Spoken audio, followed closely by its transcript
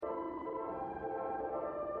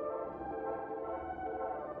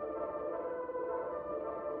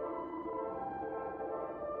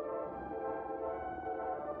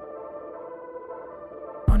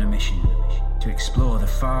mission to explore the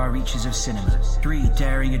far reaches of cinema. 3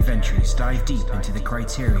 daring adventurers dive deep into the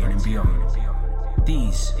Criterion and beyond.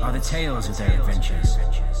 These are the tales of their adventures.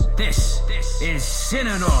 This is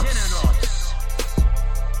Cinenauts.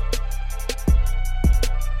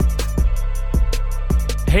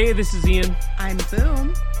 Hey, this is Ian. I'm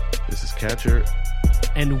Boom. This is Catcher.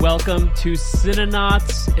 And welcome to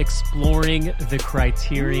Cinenauts Exploring the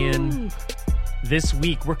Criterion. Ooh. This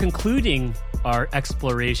week, we're concluding our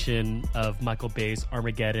exploration of Michael Bay's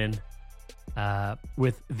Armageddon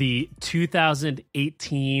with the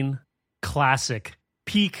 2018 classic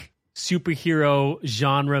peak superhero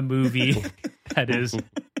genre movie that is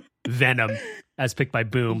Venom, as picked by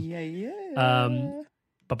Boom. Yeah.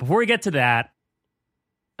 But before we get to that,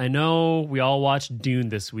 I know we all watched Dune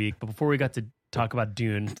this week, but before we got to talk about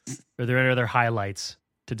Dune, are there any other highlights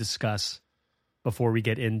to discuss before we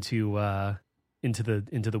get into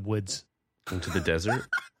the woods, Into the desert?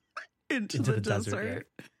 into the desert.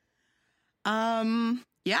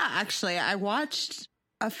 Yeah, actually, I watched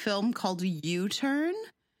a film called U-Turn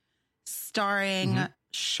starring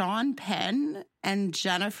Sean Penn and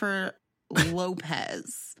Jennifer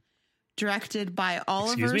Lopez, directed by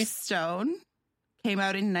Oliver Stone. Came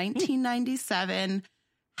out in 1997.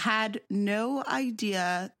 Had no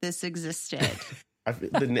idea this existed.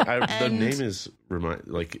 The name is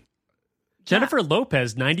Jennifer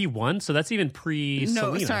Lopez, 91, so that's even No,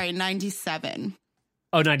 Selena. sorry, 97.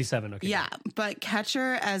 Oh, 97, okay. Yeah, but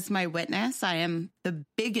Catcher as my witness, I am the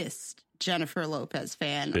biggest Jennifer Lopez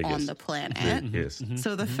fan on the planet. Yes.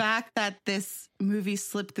 So the fact that this movie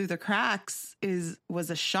slipped through the cracks was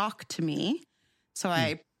a shock to me. So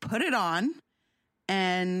I put it on,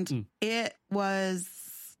 and it was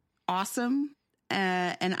awesome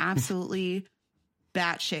and absolutely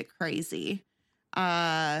batshit crazy.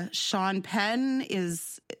 Sean Penn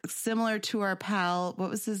is similar to our pal. What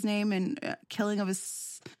was his name in Killing of a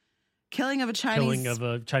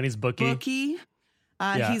Chinese bookie.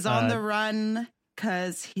 He's on the run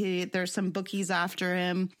because there's some bookies after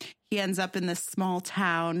him. He ends up in this small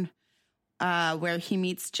town where he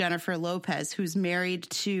meets Jennifer Lopez, who's married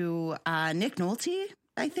to Nick Nolte,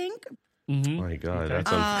 I think. Mm-hmm. My God,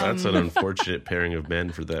 Okay. that's an unfortunate pairing of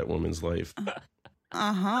men for that woman's life.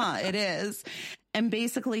 It is. And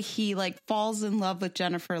basically he falls in love with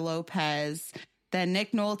Jennifer Lopez. Then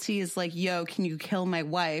Nick Nolte is like, yo, can you kill my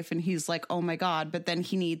wife? And he's like, oh my God. But then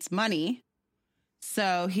he needs money.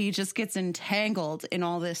 So he just gets entangled in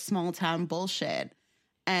all this small town bullshit.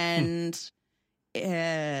 And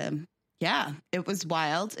it was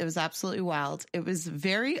wild. It was absolutely wild. It was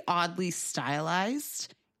very oddly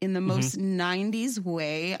stylized in the most 90s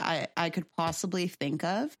way I could possibly think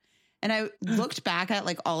of. And I looked back at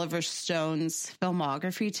Oliver Stone's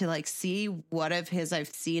filmography to see what of his I've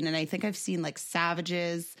seen. And I think I've seen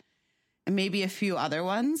Savages and maybe a few other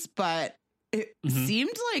ones, but it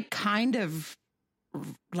seemed kind of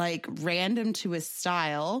random to his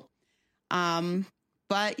style.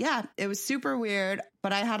 But yeah, it was super weird,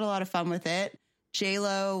 but I had a lot of fun with it.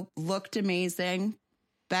 J-Lo looked amazing,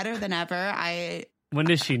 better than ever. When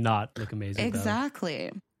does she not look amazing? Exactly.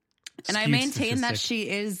 And I Skewed maintain that statistic. she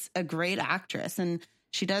is a great actress, and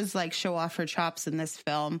she does show off her chops in this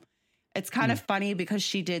film. It's kind of funny because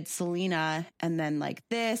she did Selena and then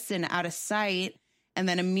this and Out of Sight, and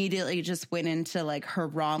then immediately just went into her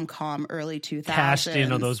rom-com early 2000s. Cashed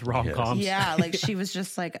in on those rom-coms. Yeah, she was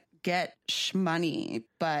just get shmoney,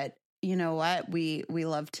 but you know what? We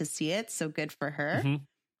love to see it, so good for her.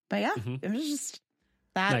 But yeah, it was just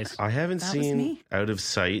that. Nice. I haven't That was seen me. Out of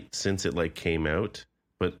Sight since it came out,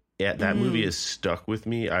 but that movie is stuck with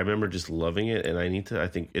me. I remember just loving it, and I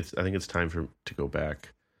think it's time to go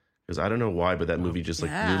back, because I don't know why, but that movie just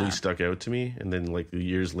really stuck out to me. And then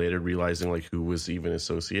years later, realizing who was even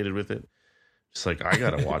associated with it, just I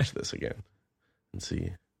gotta watch this again and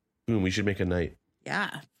see. Boom, we should make a night.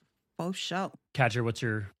 Yeah, both show. Catcher, what's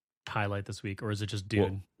your highlight this week, or is it just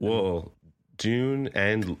Dune? Well, Dune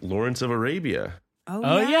and Lawrence of Arabia.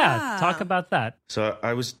 Oh yeah, talk about that. So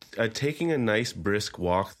I was taking a nice brisk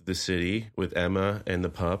walk through the city with Emma and the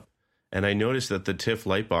pup, and I noticed that the TIFF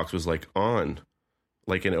light box was on,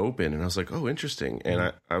 and open, and I was like, oh, interesting.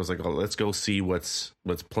 And I was like, oh, let's go see what's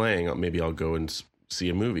playing. Maybe I'll go and see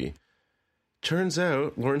a movie. Turns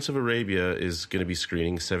out Lawrence of Arabia is going to be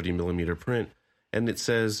screening 70 millimeter print, and it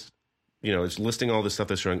says, it's listing all the stuff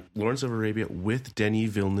that's showing Lawrence of Arabia with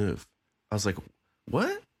Denis Villeneuve. I was like,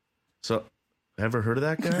 what? So, ever heard of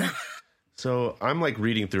that guy? So I'm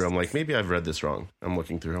reading through. I'm maybe I've read this wrong. I'm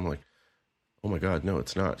looking through. I'm oh my God, no,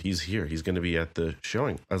 it's not. He's here. He's going to be at the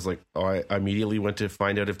showing. I was I immediately went to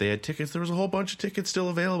find out if they had tickets. There was a whole bunch of tickets still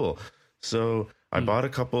available. So I bought a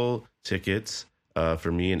couple tickets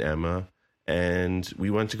for me and Emma, and we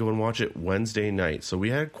went to go and watch it Wednesday night. So we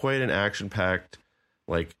had quite an action-packed,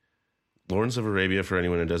 like, Lawrence of Arabia, for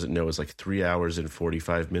anyone who doesn't know, is like 3 hours and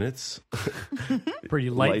 45 minutes. Pretty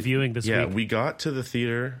light viewing this week. Yeah, we got to the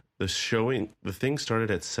theater. The thing started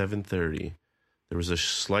at 7:30. There was a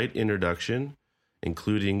slight introduction,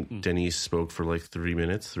 including Denise spoke for like 3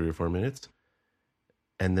 or 4 minutes.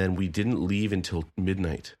 And then we didn't leave until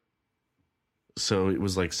midnight. So it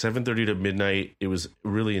was like 7:30 to midnight. It was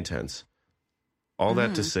really intense. All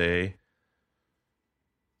that to say,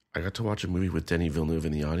 I got to watch a movie with Denis Villeneuve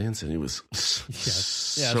in the audience, and it was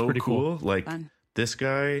so pretty cool. Like, Fun. this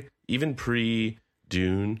guy, even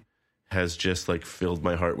pre-Dune, has just like filled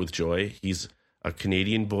my heart with joy. He's a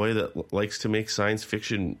Canadian boy that likes to make science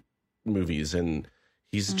fiction movies, and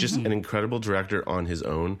he's just an incredible director on his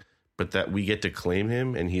own. But that we get to claim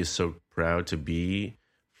him, and he is so proud to be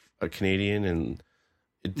a Canadian, and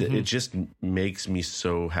it just makes me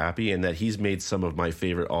so happy. And that he's made some of my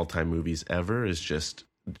favorite all-time movies ever is just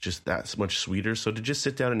that much sweeter. So to just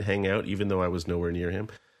sit down and hang out, even though I was nowhere near him,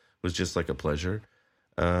 was just like a pleasure.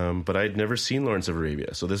 But I'd never seen Lawrence of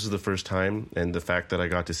Arabia, so this is the first time, and the fact that I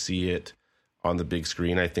got to see it on the big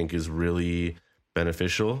screen, I think, is really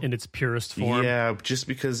beneficial in its purest form. Yeah, just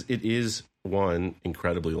because it is, one,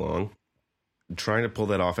 incredibly long. Trying to pull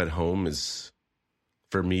that off at home is,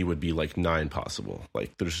 for me, would be like nigh impossible.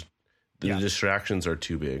 Like, the distractions are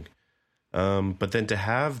too big. But then to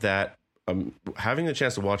have that, having the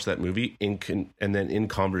chance to watch that movie and then in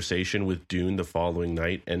conversation with Dune the following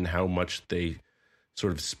night, and how much they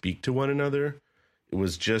sort of speak to one another, it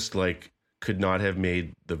was just like, could not have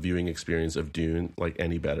made the viewing experience of Dune like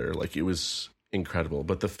any better. Like, it was incredible.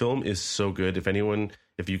 But the film is so good.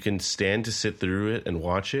 If you can stand to sit through it and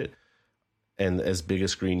watch it, and as big a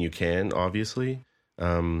screen you can, obviously,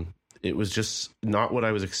 it was just not what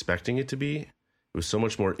I was expecting it to be. It was so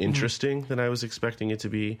much more interesting than I was expecting it to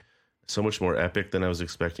be. So much more epic than I was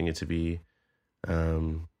expecting it to be.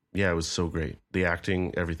 It was so great. The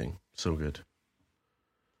acting, everything, so good.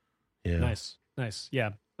 Yeah. Nice.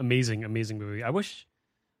 Yeah. Amazing movie. I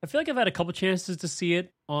feel like I've had a couple chances to see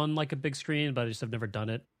it on like a big screen, but I just have never done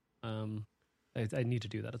it. I need to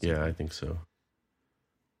do that. I think so.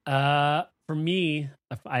 For me,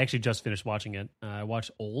 I actually just finished watching it. I watched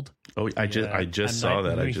Old. Oh, I just saw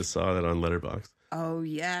that. I just saw that on Letterboxd. Oh,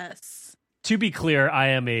 yes. To be clear, I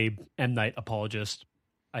am a M. Night apologist.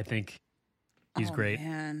 I think he's great.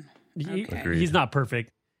 Man. He's not perfect.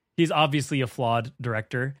 He's obviously a flawed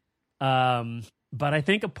director. But I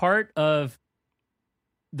think a part of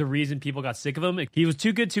the reason people got sick of him, he was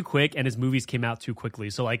too good too quick, and his movies came out too quickly.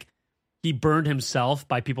 So like, he burned himself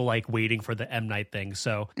by people like waiting for the M. Night thing.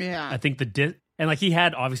 So Yeah. I think and like, he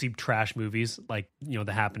had obviously trash movies, like, you know,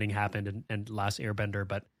 The Happening happened and Last Airbender,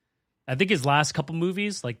 but I think his last couple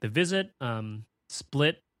movies, like The Visit,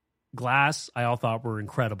 Split, Glass, I all thought were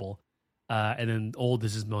incredible. And then Old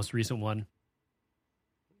is his most recent one.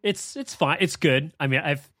 It's fine. It's good. I mean,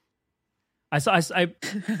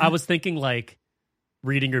 I was thinking, like,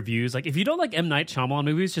 reading reviews, like, if you don't like M. Night Shyamalan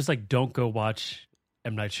movies, just like, don't go watch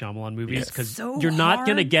M. Night Shyamalan movies, because you're not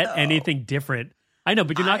going to get anything different. I know,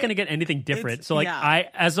 but you're not going to get anything different. So like, I,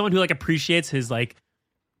 as someone who like appreciates his like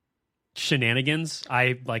shenanigans,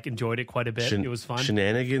 I like enjoyed it quite a bit. It was fun.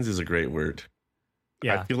 Shenanigans is a great word.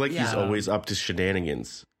 Yeah. I feel like he's always up to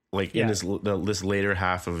shenanigans. Like, in this later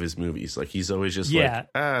half of his movies, like, he's always just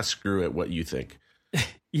like, screw it, what you think.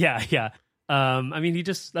 Yeah. I mean, I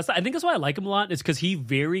think that's why I like him a lot, is because he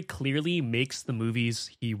very clearly makes the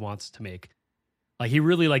movies he wants to make. Like, he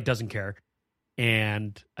really like doesn't care,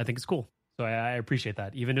 and I think it's cool. So I appreciate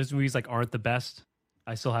that. Even if his movies like aren't the best,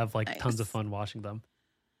 I still have like tons of fun watching them.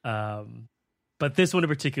 But this one in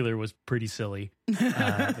particular was pretty silly.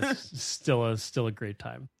 It's still a great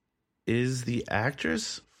time. Is the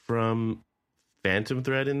actress from Phantom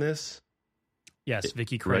Thread in this? Yes,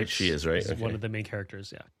 Vicky Krieps. Right, she is, right? Okay. One of the main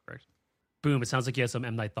characters. Yeah, correct. Boom. It sounds like you have some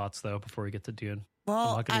M. Night thoughts though before we get to Dune.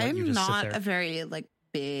 Well, I'm not a very like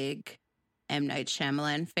big M. Night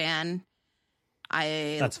Shyamalan fan.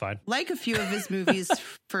 That's fine. Like a few of his movies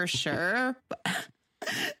for sure,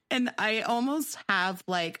 and I almost have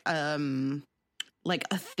like a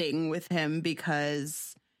thing with him,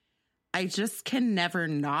 because I just can never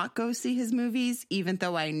not go see his movies, even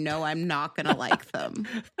though I know I'm not going to like them.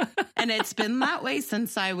 And it's been that way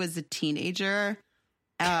since I was a teenager.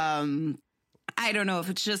 I don't know if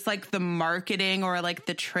it's just like the marketing or like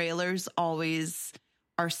the trailers always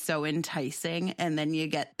are so enticing. And then you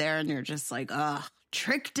get there and you're just like, ugh,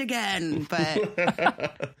 tricked again.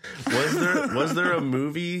 But was there a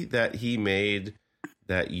movie that he made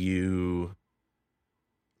that you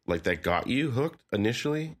like that got you hooked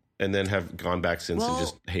initially, and then have gone back since and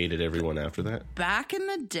just hated everyone after that? Back in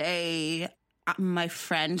the day, my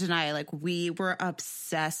friend and I, like, we were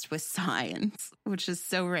obsessed with Science, which is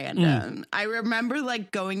so random. I remember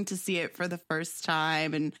like going to see it for the first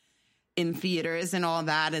time and in theaters and all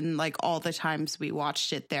that, and like all the times we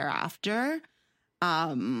watched it thereafter.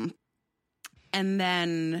 And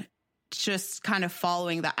then just kind of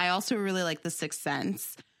following that. I also really like The Sixth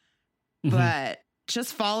Sense, but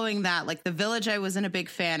just following that, like The Village, I wasn't a big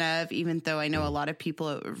fan of, even though I know a lot of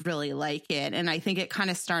people really like it. And I think it kind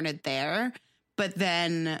of started there, but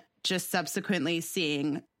then just subsequently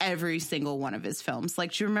seeing every single one of his films.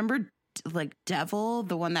 Like, do you remember like Devil,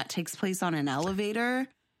 the one that takes place on an elevator?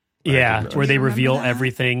 Yeah, where they reveal that?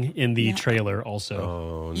 everything in the trailer also.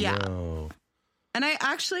 Oh, Yeah. no. And I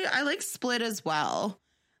like Split as well.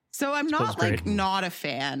 So I'm Split's not like great. not a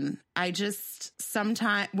fan. I just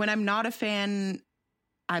sometimes when I'm not a fan,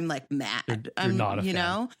 I'm like mad. You're I'm not a you fan.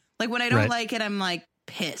 know, like when I don't Right. like it, I'm like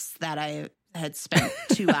pissed that I had spent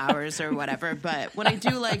 2 hours or whatever. But when I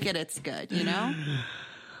do like it, it's good, you know?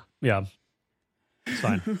 Yeah, it's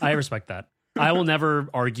fine. I respect that. I will never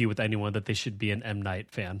argue with anyone that they should be an M.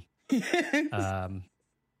 Night fan.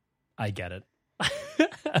 I get it.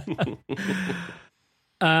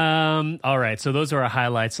 All right, so those are our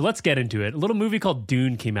highlights. So let's get into it. A little movie called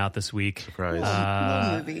Dune came out this week. Surprise.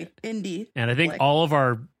 Little movie, indie. And I think Like- all of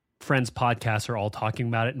our friends' podcasts are all talking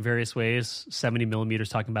about it in various ways. 70 millimeters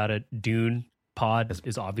talking about it. Dune Pod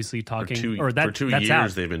is obviously talking. for two that's years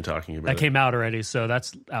out. they've been talking about That it. came out already, so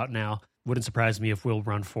that's out now. Wouldn't surprise me if Will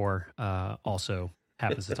Run 4 also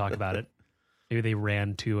happens to talk about it. Maybe they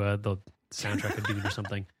ran to the soundtrack of Dune or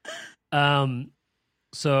something.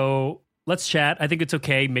 So let's chat. I think it's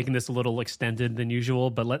okay making this a little extended than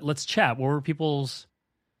usual, but let's chat. What were people's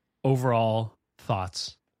overall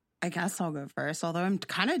thoughts? I guess I'll go first, although I'm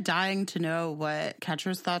kind of dying to know what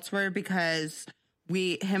Ketcher's thoughts were, because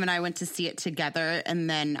him and I went to see it together, and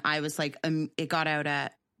then I was like, it got out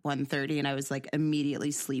at 1:30, and I was like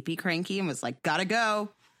immediately sleepy cranky and was like, gotta go.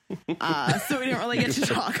 So we didn't really get to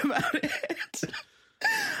talk about it.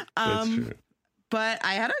 That's true. But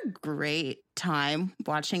I had a great time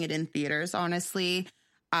watching it in theaters, honestly.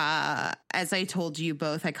 As I told you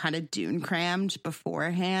both, I kind of Dune crammed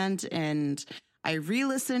beforehand, and I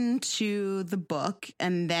re-listened to the book,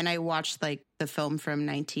 and then I watched like the film from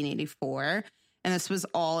 1984. And this was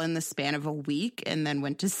all in the span of a week, and then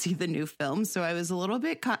went to see the new film. So I was a little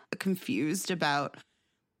bit confused about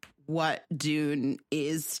what Dune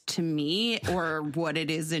is to me, or what it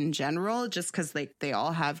is in general, just because like they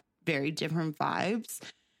all have very different vibes.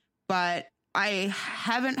 But I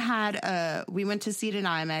haven't had we went to see it in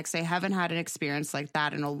IMAX. I haven't had an experience like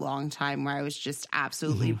that in a long time, where I was just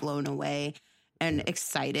absolutely blown away and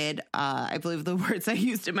excited. I believe the words I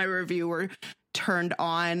used in my review were turned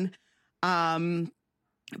on.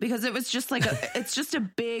 Because it was just like it's just a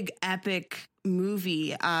big epic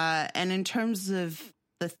movie. And in terms of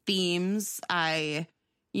the themes, I,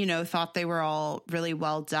 thought they were all really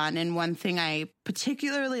well done. And one thing I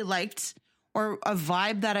particularly liked, or a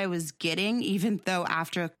vibe that I was getting, even though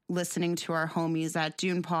after listening to our homies at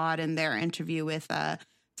Dune Pod and their interview with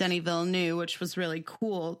Denis Villeneuve, which was really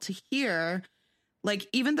cool to hear, like,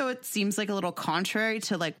 even though it seems like a little contrary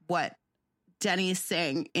to like what Denny is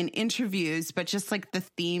saying in interviews, but just like the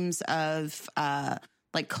themes of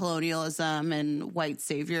like colonialism and white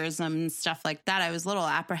saviorism and stuff like that, I was a little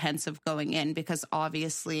apprehensive going in, because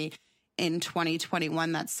obviously in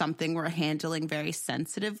 2021, that's something we're handling very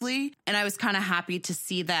sensitively. And I was kind of happy to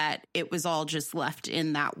see that it was all just left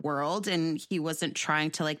in that world, and he wasn't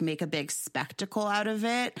trying to like make a big spectacle out of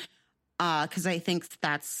it. Because I think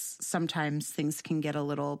that's sometimes things can get a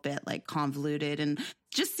little bit like convoluted and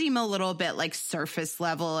just seem a little bit like surface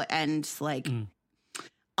level and like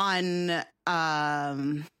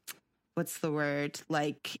what's the word?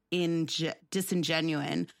 Like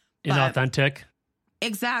disingenuine. Inauthentic.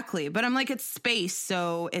 Exactly. But I'm like, it's space.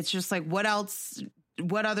 So it's just like, what else,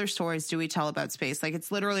 what other stories do we tell about space? Like,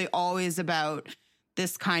 it's literally always about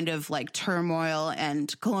this kind of like turmoil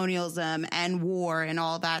and colonialism and war and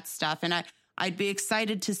all that stuff. And I'd be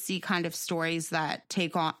excited to see kind of stories that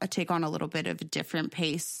take on a little bit of a different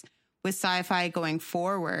pace with sci-fi going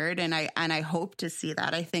forward. And I hope to see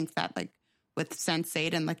that. I think that like with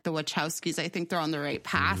Sense8 and like the Wachowskis, I think they're on the right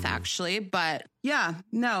path actually. But yeah,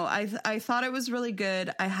 no, I thought it was really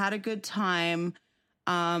good. I had a good time.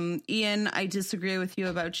 Ian, I disagree with you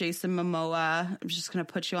about Jason Momoa. I'm just going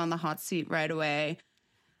to put you on the hot seat right away.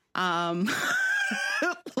 Let's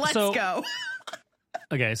go.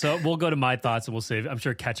 Okay, so we'll go to my thoughts and we'll save. I'm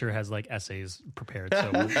sure Ketcher has like essays prepared, so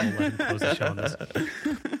we'll let him close the show on this.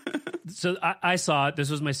 So I saw it. This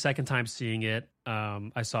was my second time seeing it.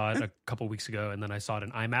 I saw it a couple weeks ago, and then I saw it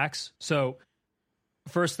in IMAX. So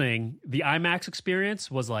first thing, the IMAX experience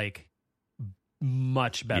was like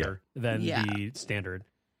much better than the standard.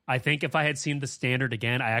 I think if I had seen the standard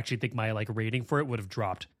again, I actually think my like rating for it would have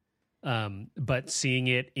dropped. But seeing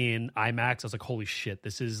it in IMAX, I was like, holy shit,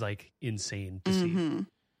 this is like insane to see.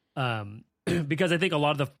 Because I think a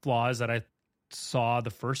lot of the flaws that I saw the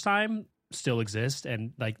first time still exist,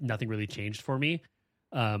 and like nothing really changed for me.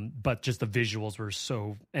 But just the visuals were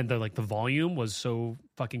so, and the like the volume was so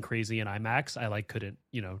fucking crazy in IMAX. I like couldn't,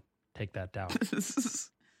 take that down.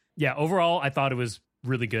 Yeah, overall, I thought it was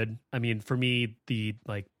really good. I mean, for me, the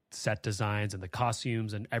like set designs and the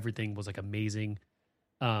costumes and everything was like amazing.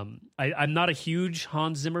 I'm not a huge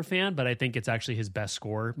Hans Zimmer fan, but I think it's actually his best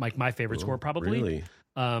score, like my favorite score probably. Really?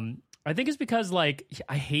 I think it's because like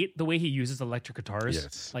I hate the way he uses electric guitars.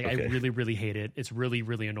 Yes. Like Okay. I really, really hate it. It's really,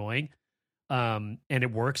 really annoying. And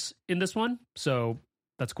it works in this one, so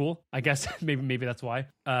that's cool. I guess maybe that's why.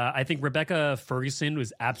 I think Rebecca Ferguson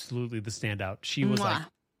was absolutely the standout. She was like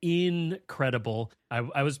incredible.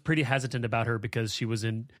 I was pretty hesitant about her because she was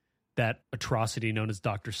in that atrocity known as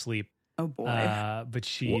Dr. Sleep. Oh boy. But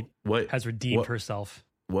she What? has redeemed herself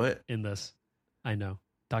What? in this. I know.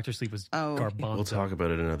 Dr. Sleep was Okay. garbanzo. We'll talk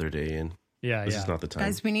about it another day, Ian. Yeah, This yeah. is not the time.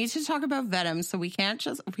 Guys, we need to talk about Venom, so we can't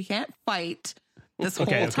fight this whole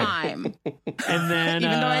Okay. time. And then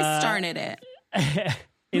Even though I started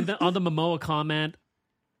it. on the Momoa comment,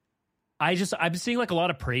 I'm seeing like a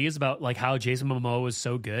lot of praise about like how Jason Momoa is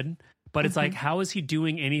so good, but it's like, how is he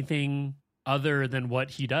doing anything other than what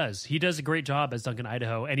he does? He does a great job as Duncan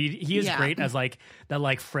Idaho, and he is great as like that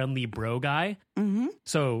like friendly bro guy. Mm-hmm.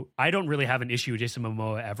 So I don't really have an issue with Jason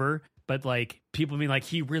Momoa ever, but like people mean like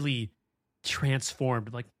he really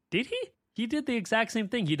transformed. Like, did he? He did the exact same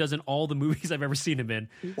thing he does in all the movies I've ever seen him in.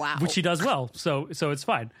 Wow. Which he does well. So it's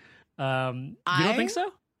fine. You don't think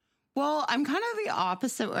so? Well, I'm kind of the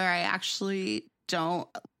opposite, where I actually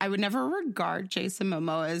I would never regard Jason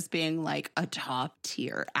Momoa as being like a top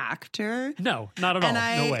tier actor. No, not at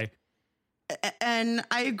all. No way. And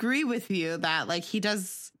I agree with you that like he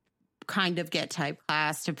does kind of get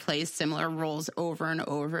typecast to play similar roles over and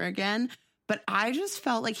over again. But I just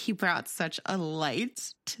felt like he brought such a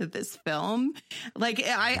light to this film. Like,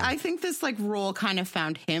 I think this like role kind of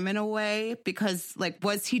found him in a way, because like,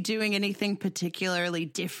 was he doing anything particularly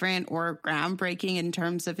different or groundbreaking in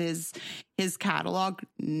terms of his catalog?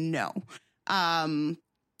 No.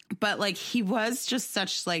 But like, he was just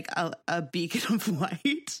such like a beacon of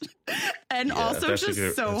light, and also that's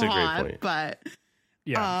just so that's a great hot. point. But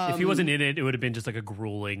Yeah. If he wasn't in it, it would have been just like a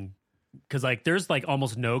grueling, because like there's like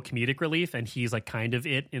almost no comedic relief, and he's like kind of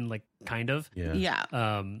it in like kind of. yeah.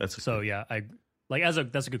 That's So yeah, I like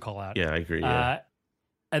that's a good call out. Yeah, I agree. Yeah.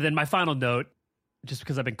 And then my final note, just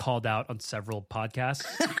because I've been called out on several podcasts,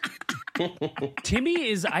 Timmy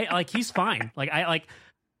is he's fine. I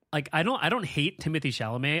don't hate Timothée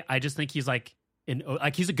Chalamet. I just think he's like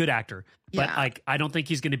he's a good actor, but Yeah. like I don't think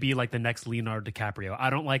he's going to be like the next Leonardo DiCaprio. I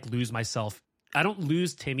don't like lose myself. I don't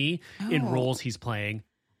lose Timmy in Oh. roles he's playing.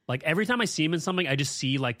 Like every time I see him in something, I just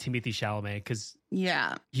see like Timothée Chalamet because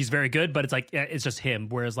Yeah. he's very good, but it's like it's just him.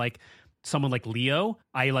 Whereas like someone like Leo,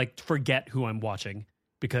 I like forget who I'm watching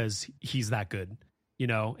because he's that good,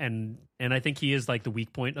 And I think he is like the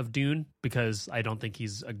weak point of Dune, because I don't think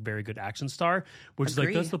he's a very good action star, which is like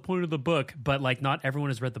Agree. that's the point of the book. But like not everyone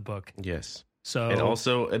has read the book, Yes. so And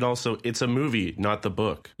also, it's a movie, not the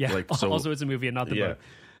book. yeah. Like, so, Also, it's a movie and not the yeah.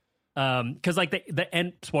 book. Because like the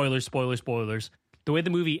end, spoilers. The way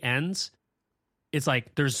the movie ends, it's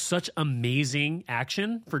like there's such amazing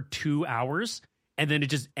action for 2 hours, and then it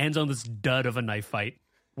just ends on this dud of a knife fight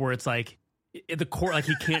where it's like the core, like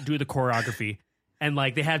he can't do the choreography, and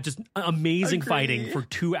like they have just amazing Agree. fighting for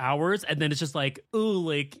 2 hours, and then it's just like, oh,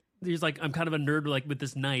 like there's like I'm kind of a nerd like with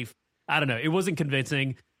this knife. I don't know. It wasn't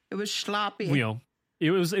convincing. It was sloppy.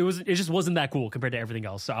 It just wasn't that cool compared to everything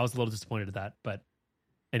else. So I was a little disappointed at that. But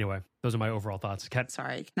anyway, those are my overall thoughts.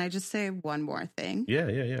 Sorry, can I just say one more thing? Yeah.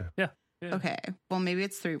 Yeah. Okay, well, maybe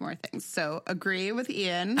it's three more things. So agree with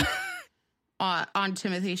Ian on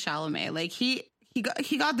Timothée Chalamet. Like he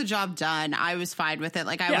got the job done. I was fine with it.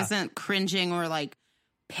 Like I wasn't cringing or like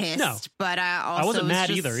pissed. No. But I wasn't was mad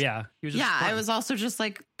just- either. Yeah. He was just I fun. was also just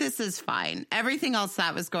like, this is fine. Everything else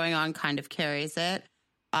that was going on kind of carries it.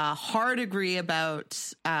 Hard agree about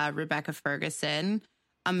Rebecca Ferguson.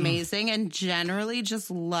 Amazing, and generally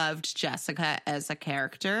just loved Jessica as a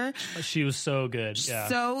character. She was so good. Yeah.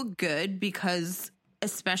 So good, because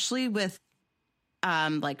especially with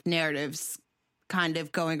like narratives kind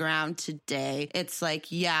of going around today, it's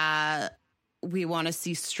like, yeah, we want to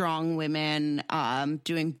see strong women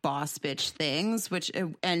doing boss bitch things,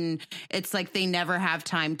 and it's like they never have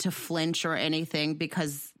time to flinch or anything,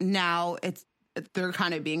 because now they're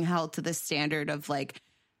kind of being held to the standard of like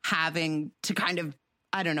having to kind of,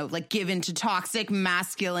 I don't know, like give into toxic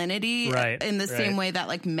masculinity in the same way that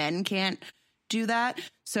like men can't do that.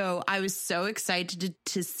 So I was so excited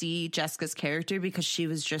to see Jessica's character, because she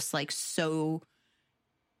was just like so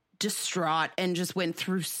distraught and just went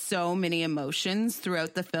through so many emotions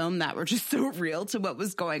throughout the film that were just so real to what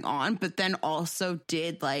was going on, but then also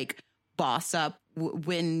did like boss up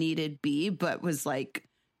when needed be, but was like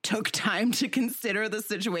took time to consider the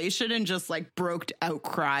situation and just like broke out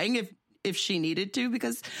crying if she needed to,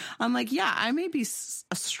 because I'm like, yeah, I may be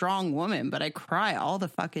a strong woman, but I cry all the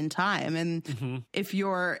fucking time. And if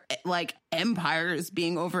your like empire is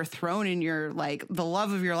being overthrown and you're like the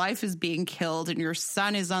love of your life is being killed and your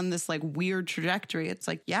son is on this like weird trajectory, it's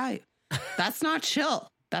like, yeah, that's not chill.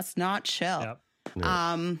 That's not chill. Yep.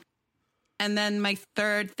 And then my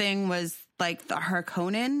third thing was like the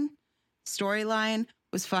Harkonnen storyline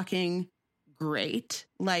was fucking great.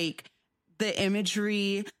 Like the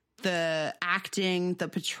imagery, the acting, the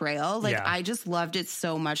portrayal, like I just loved it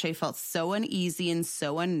so much. I felt so uneasy and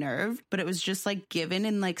so unnerved, but it was just like given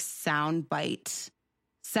in like sound bites.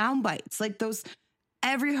 Like those,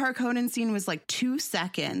 every Harkonnen scene was like 2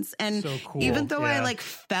 seconds. And so cool. Even though I like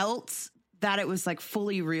felt that it was like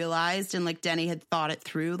fully realized and like Denny had thought it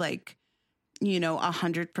through, like,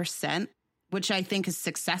 100%, which I think is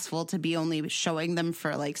successful to be only showing them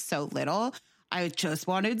for like so little. I just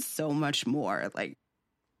wanted so much more. Like,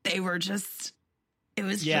 they were just, it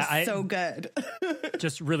was so good.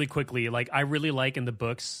 Just really quickly, like I really like in the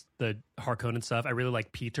books, the Harkonnen stuff. I really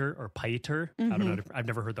like Peter or Piter. I don't know. I've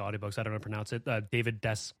never heard the audiobooks. I don't know how to pronounce it. David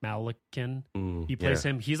Desmalikin. He plays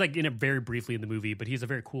him. He's like in it very briefly in the movie, but he's a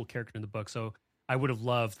very cool character in the book. So I would have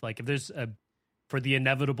loved, like, if there's for the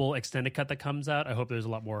inevitable extended cut that comes out, I hope there's a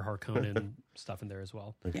lot more Harkonnen stuff in there as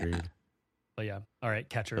well. Agreed. But yeah. All right,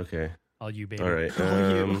 Catcher. Okay. All you, baby. All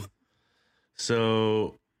right.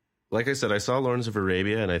 So, like I said, I saw Lawrence of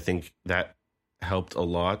Arabia, and I think that helped a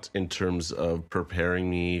lot in terms of preparing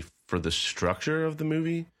me for the structure of the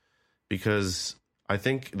movie, because I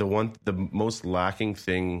think the most lacking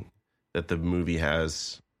thing that the movie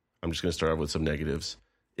has, I'm just going to start off with some negatives,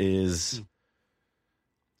 is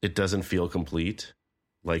it doesn't feel complete.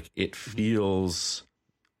 Like, it feels,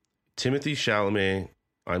 Timothée Chalamet,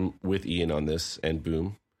 I'm with Ian on this, and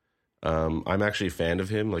Boom. I'm actually a fan of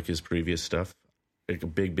him, like his previous stuff. Like a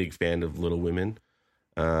big fan of Little Women.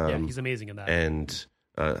 Yeah, he's amazing in that. And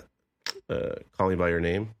Call Me By Your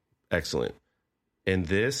Name, excellent. In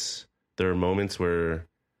this, there are moments where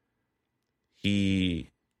he,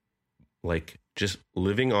 like, just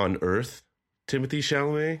living on Earth, Timothée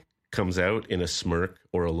Chalamet, comes out in a smirk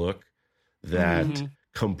or a look that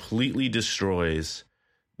completely destroys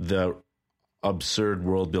the absurd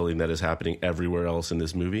world building that is happening everywhere else in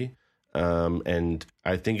this movie. And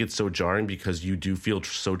I think it's so jarring because you do feel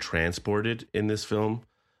so transported in this film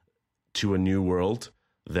to a new world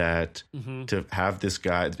that to have this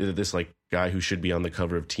guy who should be on the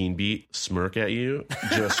cover of Teen Beat smirk at you,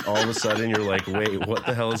 just all of a sudden you're like, wait, what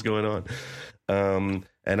the hell is going on?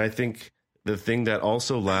 And I think the thing that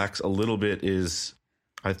also lacks a little bit is,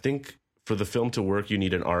 I think for the film to work, you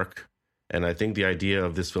need an arc. And I think the idea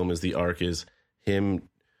of this film is the arc is him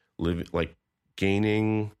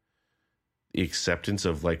gaining the acceptance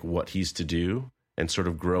of like what he's to do and sort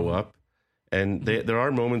of grow up. And there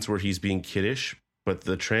are moments where he's being kiddish, but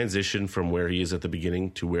the transition from where he is at the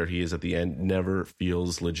beginning to where he is at the end never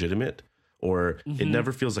feels legitimate, or it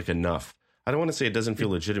never feels like enough. I don't want to say it doesn't feel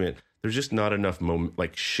legitimate. There's just not enough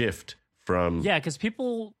shift from. Yeah, because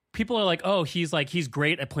people are like, oh, he's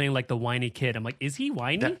great at playing like the whiny kid. I'm like, is he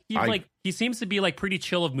whiny? He seems to be like pretty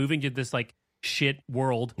chill of moving to this like shit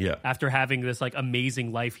world after having this like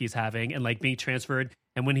amazing life he's having and like being transferred.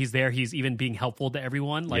 And when he's there, he's even being helpful to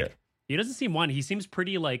everyone. Like he doesn't seem whiny. He seems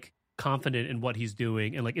pretty like confident in what he's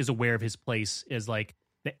doing and like is aware of his place as like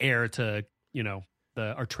the heir to, the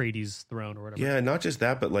Atreides throne or whatever. Yeah, not just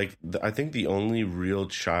that, but like I think the only real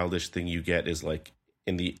childish thing you get is like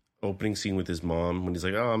in the opening scene with his mom when he's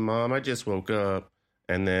like, "Oh, Mom, I just woke up,"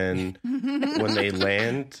 and then when they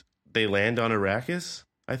land on Arrakis,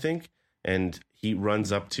 I think, and he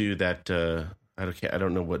runs up to that. I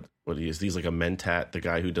don't know what he is. He's like a mentat, the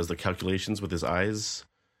guy who does the calculations with his eyes.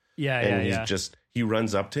 He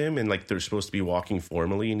runs up to him and like they're supposed to be walking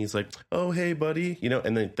formally, and he's like, "Oh, hey, buddy,"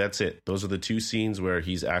 and then that's it. Those are the two scenes where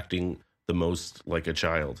he's acting the most like a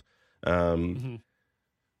child.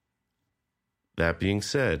 That being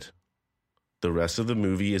said, the rest of the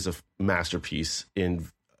movie is a masterpiece in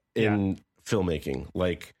filmmaking.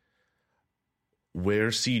 Like where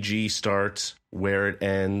CG starts, where it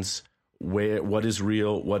ends, what is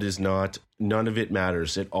real, what is not, none of it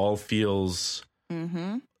matters. It all feels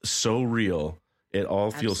so real. It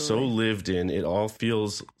all feels so lived in. It all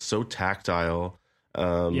feels so tactile,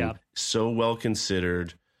 so well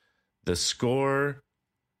considered. The score,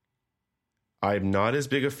 I'm not as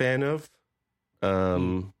big a fan of.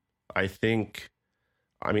 I've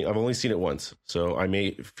only seen it once, so I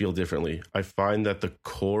may feel differently. I find that the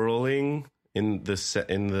choraling in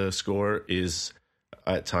the score is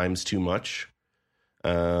at times too much.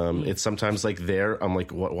 It's sometimes like I'm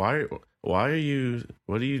like, why are you,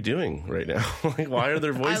 what are you doing right now? Like, why are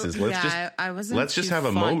there voices? Let's just have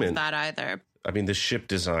a moment. That either. I mean, the ship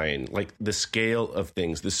design, like the scale of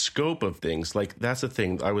things, the scope of things, like that's the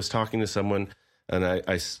thing. I was talking to someone and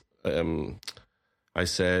I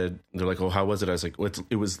said, they're like, oh, how was it? I was like, well,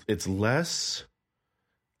 it's less,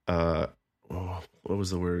 what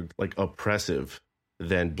was the word? Like oppressive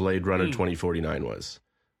than Blade Runner 2049 was,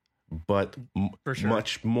 but For sure.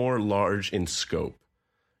 much more large in scope.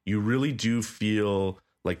 You really do feel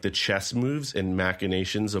like the chess moves and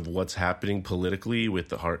machinations of what's happening politically with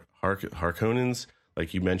the Harkonnens,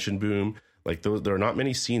 like you mentioned, Boom. Like there are not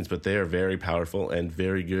many scenes, but they are very powerful and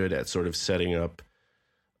very good at sort of setting up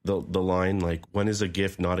the line, like, when is a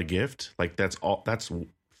gift not a gift? Like that's 4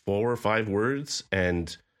 or 5 words,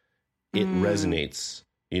 and it resonates,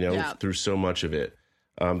 through so much of it.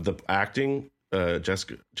 The acting,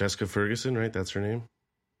 Jessica Ferguson, right? That's her name.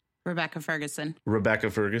 Rebecca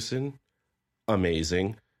Ferguson,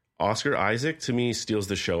 amazing. Oscar Isaac, to me, steals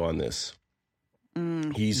the show on this.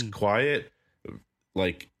 He's quiet,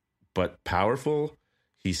 but powerful.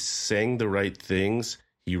 He's saying the right things.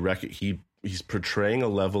 He's portraying a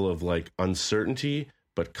level of like uncertainty,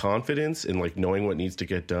 but confidence in like knowing what needs to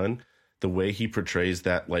get done. The way he portrays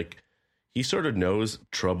that, like, he sort of knows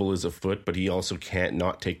trouble is afoot, but he also can't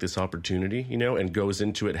not take this opportunity, and goes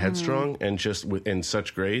into it headstrong and just in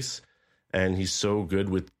such grace. And he's so good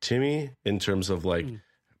with Timmy in terms of like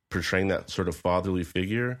portraying that sort of fatherly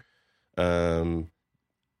figure. James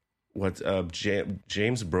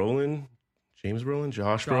Brolin?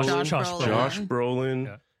 Josh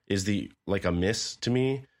Brolin is a miss to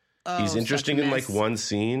me. He's interesting in like one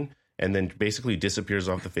scene and then basically disappears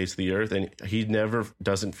off the face of the earth, and he never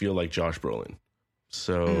doesn't feel like Josh Brolin.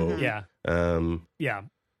 So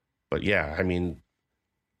but yeah, I mean,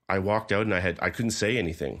 I walked out and I couldn't say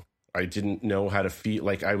anything. I didn't know how to feel.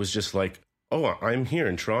 Like, I was just like, oh, I'm here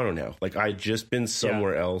in Toronto now. Like, I'd just been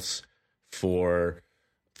somewhere else for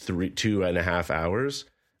 2.5 hours.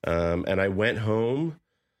 And I went home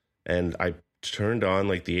and I turned on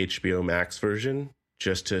like the HBO Max version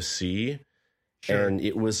just to see. Sure. And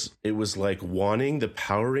it was like wanting the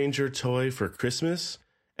Power Ranger toy for Christmas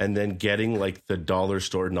and then getting like the dollar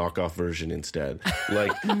store knockoff version instead.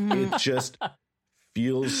 Like, it just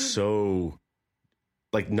feels so,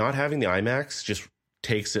 like, not having the IMAX just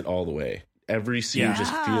takes it all the way. Every scene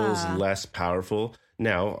just feels less powerful.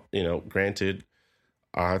 Now, granted,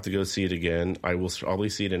 I'll have to go see it again. I will probably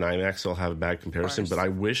see it in IMAX, so I'll have a bad comparison. But I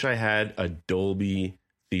wish I had a Dolby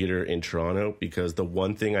theater in Toronto, because the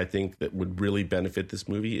one thing I think that would really benefit this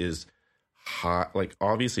movie is like,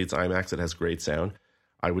 obviously it's IMAX, it has great sound.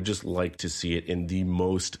 I would just like to see it in the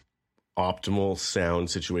most optimal sound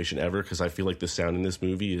situation ever, because I feel like the sound in this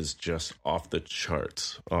movie is just off the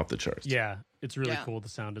charts. Yeah, it's really cool, the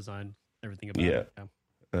sound design, everything about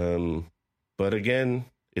it. But again,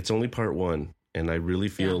 it's only part 1, and I really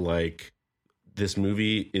feel like this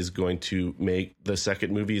movie is going to the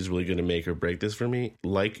second movie is really going to make or break this for me.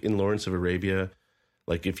 Like in Lawrence of Arabia,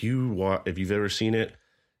 like if you've ever seen it,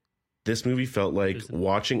 this movie felt like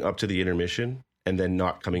watching up to the intermission and then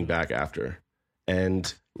not coming back after.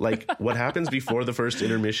 And like what happens before the first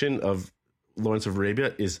intermission of Lawrence of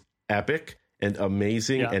Arabia is epic and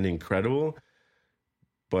amazing and incredible.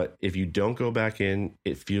 But if you don't go back in,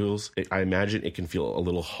 I imagine it can feel a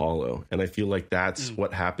little hollow. And I feel like that's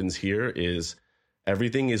what happens here. Is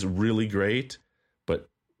everything is really great, but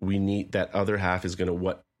we need that other half is going to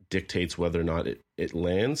what dictates whether or not it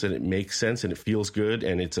lands and it makes sense and it feels good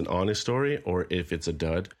and it's an honest story, or if it's a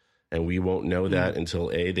dud. And we won't know that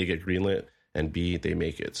until A, they get greenlit, and B, they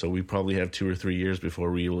make it. So we probably have 2 or 3 years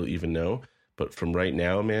before we will even know. But from right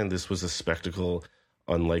now, man, this was a spectacle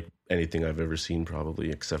unlike anything I've ever seen, probably,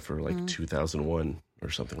 except for like 2001 or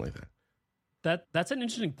something like that. That's an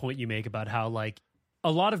interesting point you make about how, like,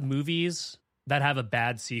 a lot of movies that have a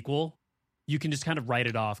bad sequel, you can just kind of write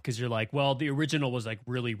it off because you're like, well, the original was like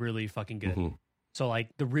really, really fucking good. So like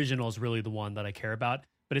the original is really the one that I care about.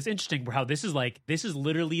 But it's interesting how this is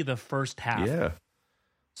literally the first half. Yeah.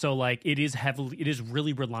 So like it is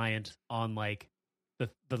really reliant on like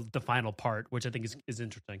the final part, which I think is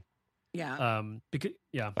interesting. Yeah. Because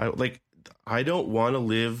I don't want to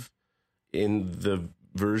live in the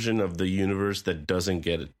version of the universe that doesn't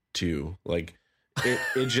get it too. Like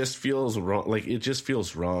it just feels wrong. Like it just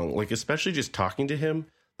feels wrong. Like especially just talking to him,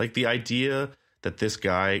 like the idea that this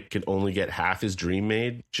guy can only get half his dream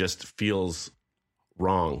made just feels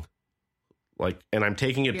wrong. Like, and I'm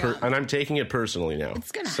taking it personally now.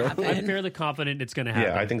 It's gonna happen. I'm fairly confident it's gonna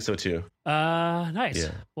happen. Yeah, I think so too. Nice.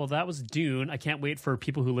 Yeah. Well, that was Dune. I can't wait for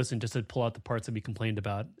people who listen just to pull out the parts that we complained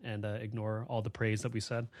about and ignore all the praise that we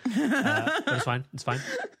said. But it's fine. It's fine.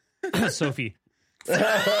 Sophie.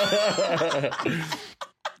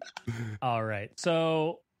 All right.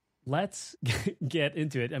 So let's get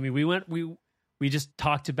into it. I mean, we just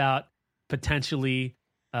talked about potentially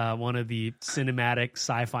one of the cinematic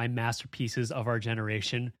sci-fi masterpieces of our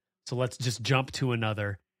generation. So let's just jump to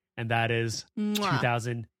another, and that is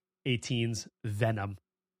 2018's Venom.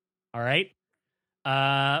 All right.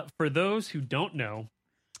 For those who don't know,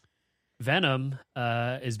 Venom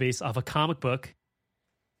is based off a comic book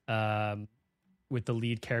with the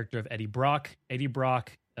lead character of Eddie Brock. Eddie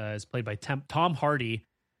Brock is played by Tom Hardy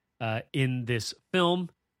in this film,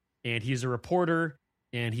 and he's a reporter.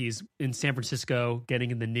 And he's in San Francisco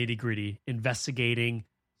getting in the nitty-gritty, investigating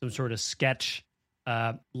some sort of sketch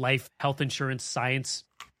life health insurance science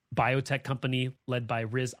biotech company led by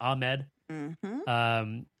Riz Ahmed.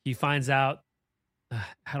 Mm-hmm. He finds out,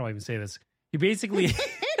 how do I even say this? He basically,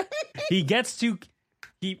 because he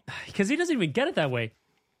doesn't even get it that way.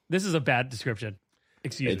 This is a bad description.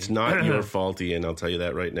 Excuse me. It's not your fault, Ian. I'll tell you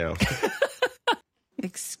that right now.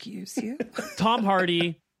 Excuse you? Tom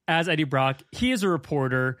Hardy as Eddie Brock, he is a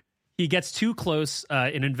reporter. He gets too close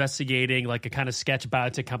in investigating like a kind of sketch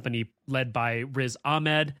biotech company led by Riz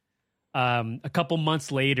Ahmed. A couple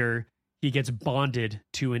months later, he gets bonded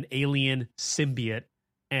to an alien symbiote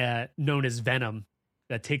known as Venom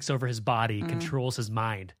that takes over his body, controls his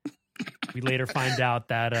mind. We later find out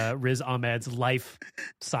that Riz Ahmed's life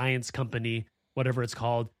science company, whatever it's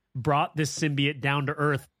called, brought this symbiote down to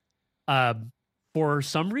Earth for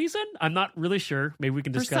some reason. I'm not really sure. Maybe we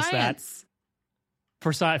can discuss that.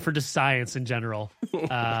 For just science in general.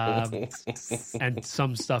 And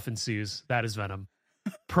some stuff ensues. That is Venom.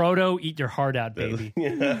 Proto, eat your heart out, baby.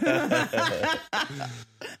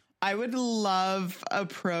 I would love a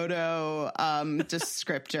proto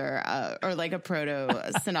descriptor or like a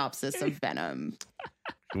proto synopsis of Venom.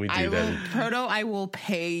 Can we do that? Proto, I will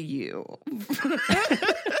pay you.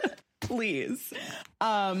 Please.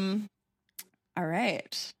 All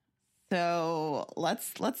right. So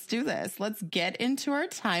let's do this. Let's get into our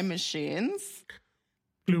time machines.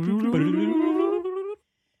 And we're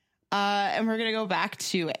going to go back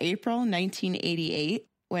to April 1988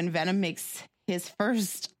 when Venom makes his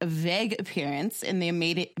first vague appearance in the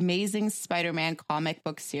Amazing Spider-Man comic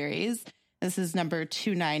book series. This is number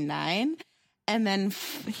 299. And then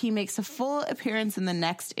he makes a full appearance in the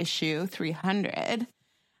next issue, 300.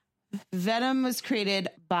 Venom was created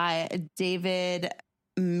by David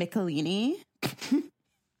Michelini.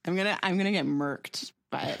 I'm gonna get murked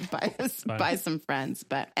by some friends,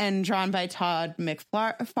 and drawn by Todd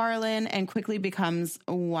McFarlane, and quickly becomes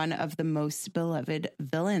one of the most beloved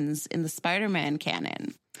villains in the Spider-Man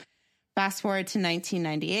canon. Fast forward to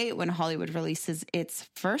 1998 when Hollywood releases its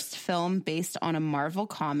first film based on a Marvel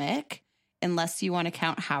comic, unless you want to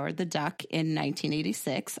count Howard the Duck in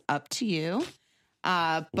 1986, up to you.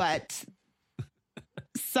 But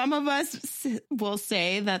some of us will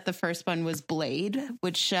say that the first one was Blade,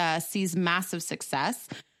 which sees massive success.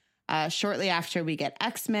 Shortly after, we get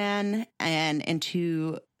X-Men, and in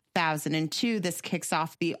 2002, this kicks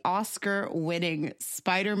off the Oscar-winning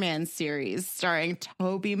Spider-Man series starring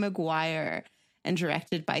Tobey Maguire and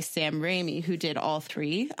directed by Sam Raimi, who did all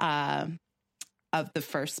three of the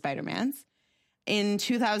first Spider-Mans. In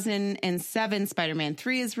 2007, Spider-Man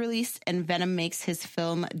 3 is released, and Venom makes his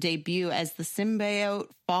film debut as the symbiote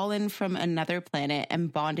fallen from another planet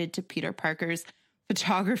and bonded to Peter Parker's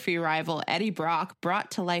photography rival Eddie Brock, brought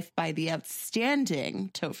to life by the outstanding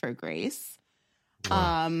Topher Grace.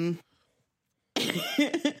 Wow.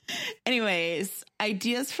 Anyways,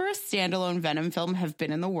 ideas for a standalone Venom film have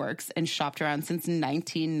been in the works and shopped around since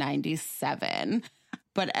 1997.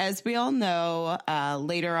 But as we all know,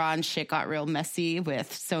 later on, shit got real messy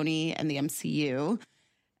with Sony and the MCU.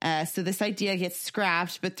 So this idea gets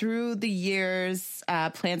scrapped. But through the years,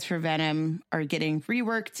 plans for Venom are getting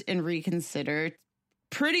reworked and reconsidered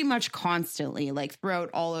pretty much constantly, like throughout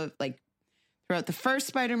throughout the first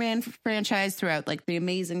Spider-Man franchise, throughout like the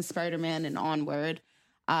Amazing Spider-Man and onward.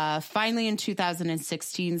 Finally, in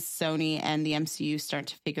 2016, Sony and the MCU start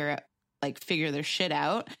to figure their shit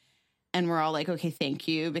out. And we're all like, okay, thank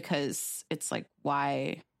you, because it's like,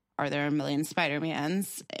 why are there a million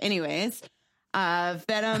Spider-Mans? Anyways,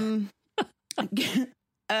 Venom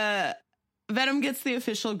gets the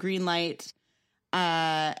official green light,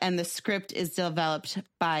 and the script is developed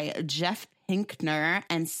by Jeff Pinkner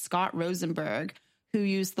and Scott Rosenberg, who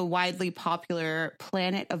used the widely popular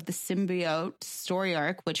Planet of the Symbiote story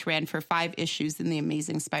arc, which ran for 5 issues in the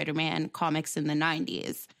Amazing Spider-Man comics in the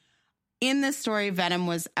 90s. In this story, Venom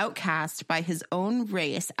was outcast by his own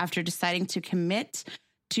race after deciding to commit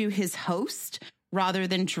to his host rather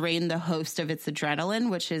than drain the host of its adrenaline,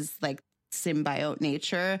 which is like symbiote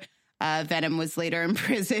nature. Venom was later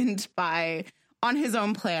imprisoned on his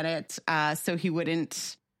own planet so he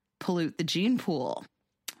wouldn't pollute the gene pool.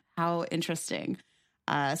 How interesting.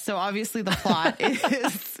 So obviously the plot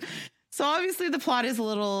is a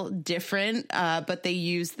little different, but they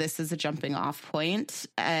use this as a jumping off point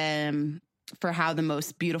for how the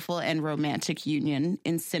most beautiful and romantic union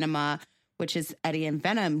in cinema, which is Eddie and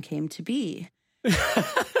Venom, came to be.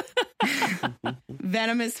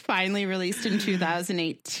 Venom is finally released in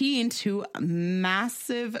 2018 to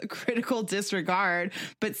massive critical disregard,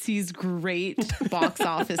 but sees great box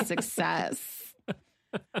office success.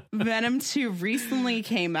 Venom 2 recently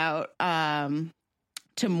came out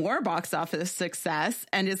to more box office success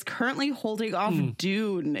and is currently holding off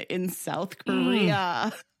Dune in South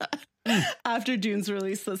Korea after Dune's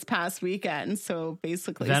release this past weekend. So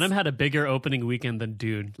basically, Venom had a bigger opening weekend than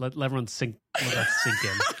Dune. Let everyone let that sink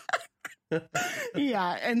in.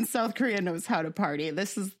 Yeah, and South Korea knows how to party.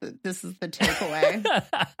 This is the takeaway.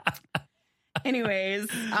 Anyways,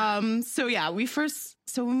 so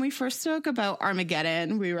when we first spoke about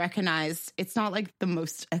Armageddon, we recognized it's not like the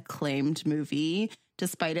most acclaimed movie,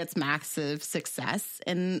 despite its massive success.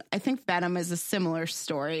 And I think Venom is a similar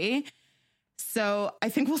story. So I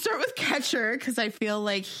think we'll start with Catcher, because I feel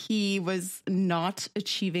like he was not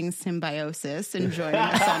achieving symbiosis and joining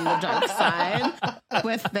us on the dark side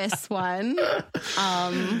with this one.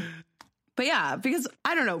 But yeah, because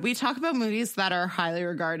I don't know, we talk about movies that are highly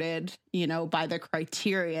regarded, by the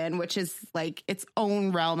Criterion, which is like its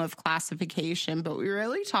own realm of classification. But we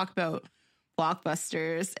really talk about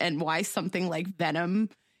blockbusters and why something like Venom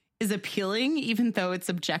is appealing, even though it's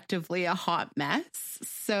objectively a hot mess.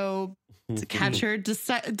 So, Catcher,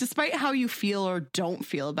 despite how you feel or don't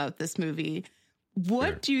feel about this movie,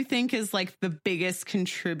 what do you think is like the biggest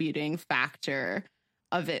contributing factor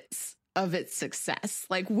of its success?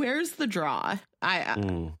 Like, where's the draw?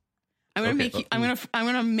 I'm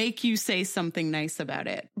gonna make you say something nice about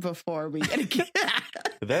it before we get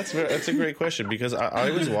That's a great question, because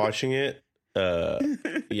I was watching it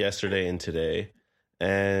yesterday and today,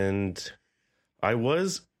 and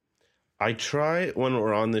I try when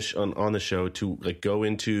we're on the show to like go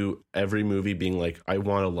into every movie being like, I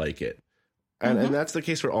want to like it. And that's the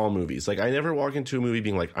case for all movies. Like, I never walk into a movie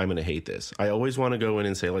being like, I'm going to hate this. I always want to go in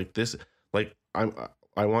and say like this, like I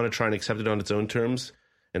want to try and accept it on its own terms.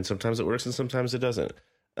 And sometimes it works and sometimes it doesn't.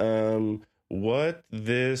 What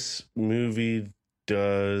this movie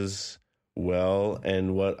does well,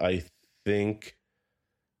 and what I think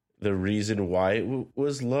the reason why it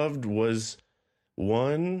was loved was,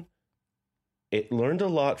 one, it learned a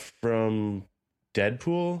lot from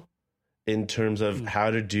Deadpool in terms of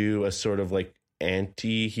how to do a sort of like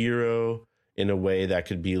anti-hero in a way that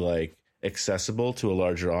could be like accessible to a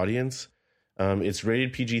larger audience. It's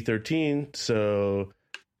rated PG-13, so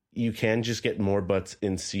you can just get more butts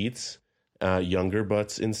in seats, younger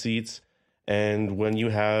butts in seats. And when you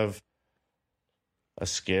have a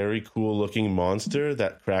scary, cool looking monster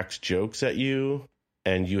that cracks jokes at you,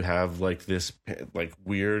 and you have like this like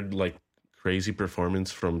weird, like crazy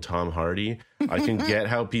performance from Tom Hardy, I can get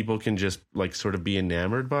how people can just like sort of be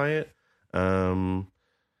enamored by it.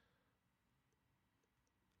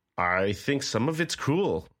 I think some of it's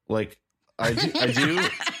cool. Like I do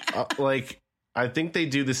like, I think they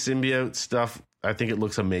do the symbiote stuff. I think it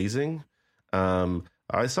looks amazing.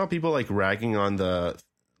 I saw people like ragging on the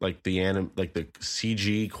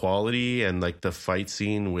CG quality and like the fight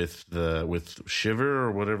scene with Shiver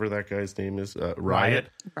or whatever that guy's name is, Riot.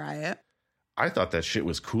 I thought that shit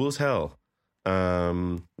was cool as hell.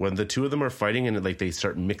 When the two of them are fighting and like they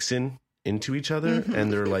start mixing into each other,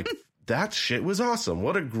 and they're like, that shit was awesome.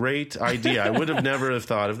 What a great idea. I would have never have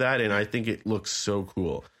thought of that. And I think it looks so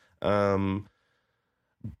cool. But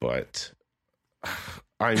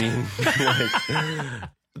I mean, like,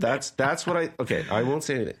 That's what I won't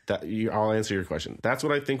say anything. I'll answer your question. That's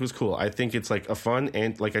what I think was cool. I think it's like a fun,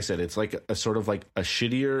 and like I said, it's like a sort of like a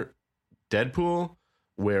shittier Deadpool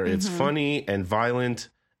where it's funny and violent,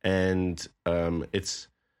 and it's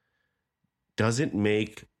doesn't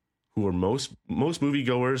make who are most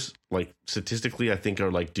moviegoers, like statistically I think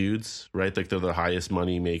are like dudes, right? Like they're the highest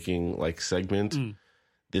money making like segment.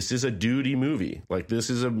 This is a dudey movie. Like this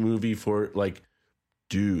is a movie for like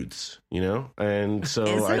dudes, you know? And so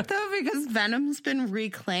is it though? Because Venom's been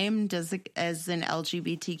reclaimed as an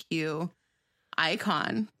LGBTQ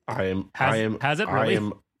icon. Has it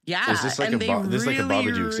really? Yeah, is this like and a they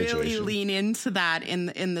Babadook situation? Really lean into that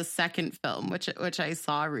in the second film, which I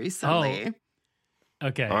saw recently. Oh.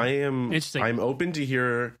 Okay. Interesting. I'm open to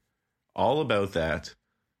hear all about that.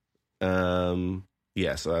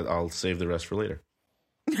 Yes, I'll save the rest for later.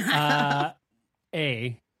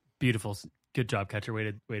 Beautiful. Good job, Catcher. Way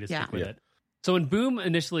to stick with Yeah. it. So when Boom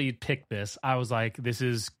initially picked this, I was like, this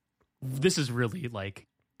is really like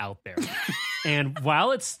out there. And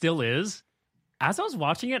while it still is, as I was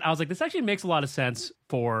watching it, I was like, this actually makes a lot of sense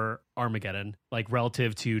for Armageddon, like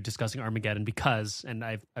relative to discussing Armageddon, because, and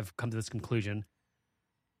I've come to this conclusion,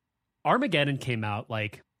 Armageddon came out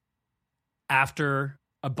like after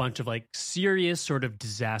a bunch of like serious sort of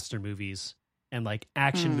disaster movies and like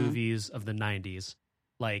action movies of the 90s.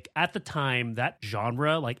 Like at the time, that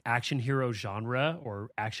genre, like action hero genre or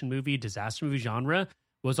action movie, disaster movie genre,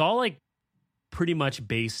 was all like pretty much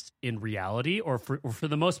based in reality, or for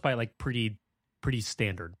the most part, like pretty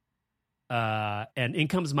standard. And in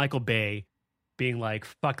comes Michael Bay being like,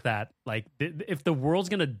 fuck that. Like if the world's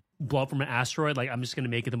going to blow up from an asteroid, like I'm just going to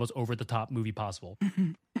make it the most over the top movie possible.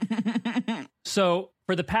 So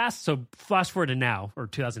flash forward to now, or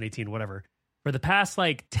 2018, whatever. For the past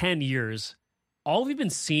like 10 years, all we've been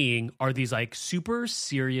seeing are these like super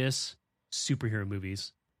serious superhero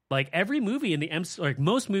movies. Like every movie in the like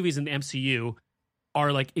most movies in the MCU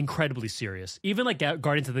are like incredibly serious. Even like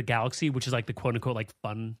Guardians of the Galaxy, which is like the quote unquote like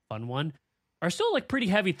fun one, are still like pretty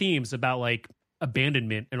heavy themes about like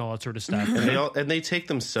abandonment and all that sort of stuff. And they take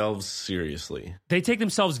themselves seriously. They take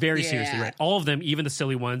themselves very seriously, right? All of them, even the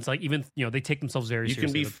silly ones, like even, they take themselves very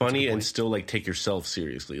seriously. You can be funny and still like take yourself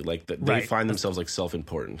seriously. Like they find themselves like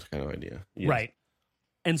self-important kind of idea. Yes. Right.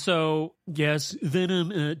 And so, yes,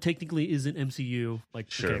 Venom technically isn't MCU. Like,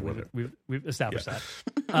 sure, okay, we've established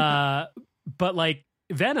that. But like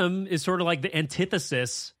Venom is sort of like the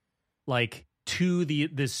antithesis, like to the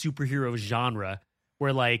superhero genre,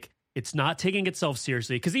 where like it's not taking itself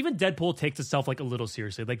seriously, because even Deadpool takes itself like a little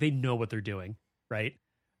seriously. Like they know what they're doing, right?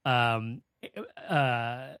 And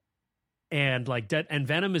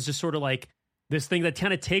Venom is just sort of like this thing that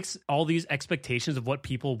kind of takes all these expectations of what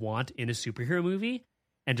people want in a superhero movie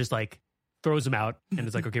and just like throws them out, and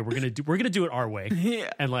it's like, okay, we're gonna do it our way,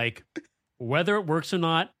 and like whether it works or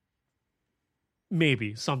not.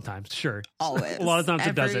 Maybe sometimes, sure. Always. A lot of times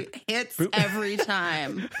it doesn't. Hits every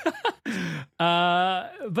time.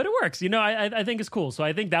 But it works. I think it's cool. So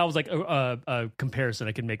I think that was like a comparison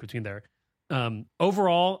I could make between there.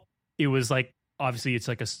 Overall, it was like, obviously it's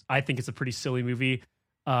like I think it's a pretty silly movie.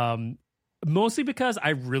 Mostly because I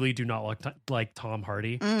really do not like Tom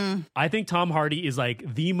Hardy. I think Tom Hardy is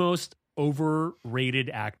like the most overrated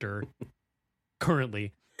actor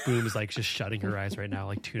currently. Boom is like just shutting her eyes right now,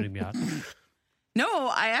 like tuning me out. No,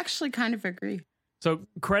 I actually kind of agree. So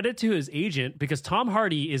credit to his agent, because Tom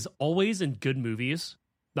Hardy is always in good movies.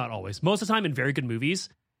 Not always. Most of the time in very good movies.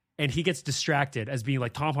 And he gets distracted as being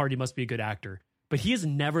like, Tom Hardy must be a good actor. But he is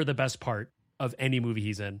never the best part of any movie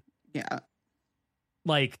he's in. Yeah.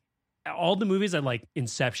 Like all the movies that like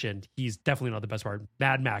Inception, he's definitely not the best part.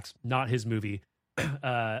 Mad Max, not his movie.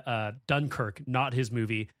 Dunkirk, not his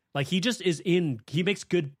movie. Like he just he makes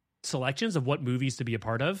good selections of what movies to be a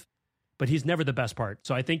part of. But he's never the best part.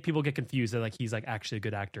 So I think people get confused that like he's like actually a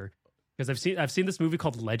good actor. Because I've seen this movie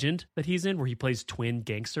called Legend that he's in, where he plays twin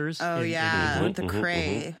gangsters. Oh yeah, the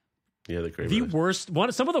Cray. Yeah, the Cray. The worst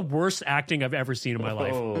some of the worst acting I've ever seen in my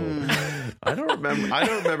life. I don't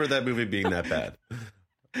remember that movie being that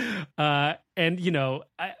bad. And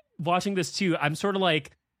watching this too, I'm sort of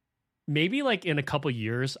like, maybe like in a couple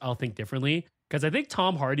years I'll think differently, because I think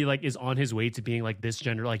Tom Hardy like is on his way to being like this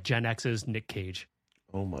gender, like Gen X's Nick Cage.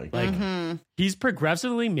 Oh my god! Like he's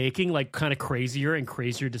progressively making like kind of crazier and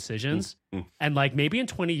crazier decisions, and like maybe in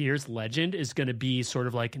 20 years, Legend is going to be sort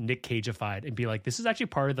of like Nick Cageified and be like, this is actually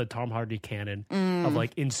part of the Tom Hardy canon of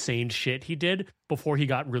like insane shit he did before he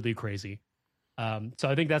got really crazy. So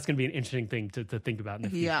I think that's going to be an interesting thing to think about in the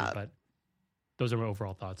future. Yeah. But those are my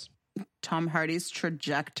overall thoughts. Tom Hardy's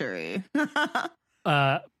trajectory.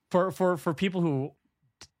 For people who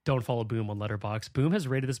don't follow Boom on Letterboxd. Boom has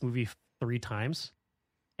rated this movie 3 times,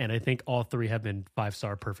 and I think all 3 have been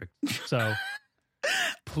 5-star perfect. So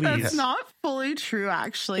please. That's not fully true,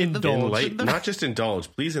 actually. Indulge. Not just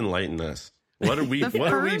indulge. Please enlighten us. What are we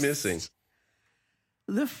missing?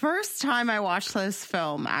 The first time I watched this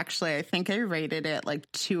film, actually, I think I rated it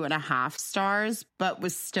like 2.5 stars, but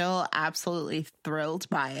was still absolutely thrilled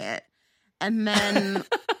by it. And then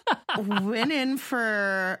went in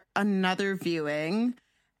for another viewing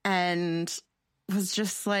and was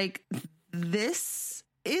just like, this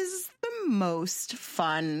is the most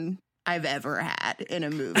fun I've ever had in a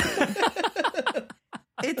movie.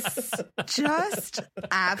 It's just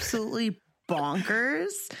absolutely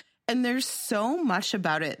bonkers. And there's so much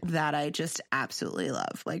about it that I just absolutely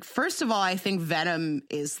love. Like, first of all, I think Venom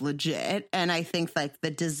is legit. And I think like the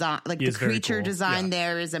design, like the creature design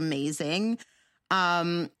there is amazing.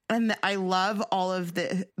 And I love all of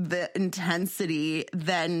the intensity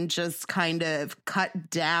then just kind of cut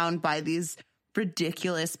down by these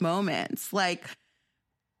ridiculous moments. Like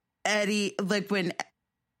when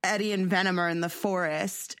Eddie and Venom are in the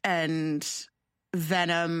forest and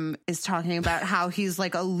Venom is talking about how he's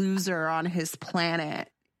like a loser on his planet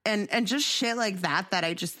and just shit like that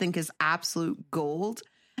I just think is absolute gold.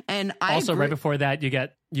 And right before that you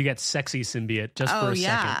get sexy symbiote just for a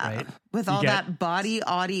second, right? With all that body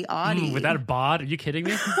oddie. With that bod, are you kidding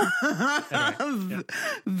me? Anyway,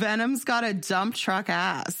 Venom's got a dump truck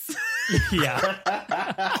ass. Yeah.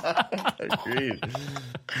 Agreed.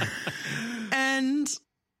 And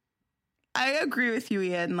I agree with you,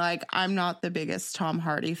 Ian. Like, I'm not the biggest Tom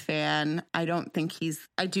Hardy fan. I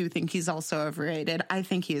do think he's also overrated. I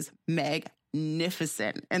think he is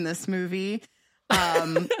magnificent in this movie.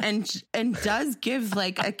 And does give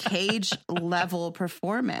like a Cage level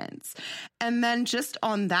performance. And then just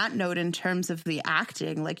on that note, in terms of the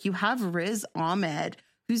acting, like you have Riz Ahmed,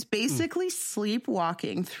 who's basically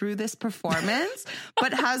sleepwalking through this performance,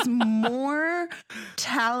 but has more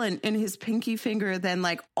talent in his pinky finger than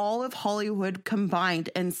like all of Hollywood combined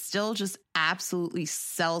and still just absolutely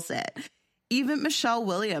sells it. Even Michelle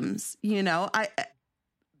Williams,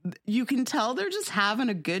 you can tell they're just having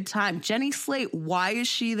a good time. Jenny Slate, why is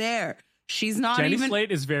she there? She's not Jenny even...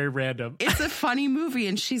 Slate is very random. It's a funny movie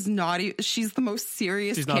and she's the most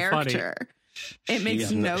serious character. It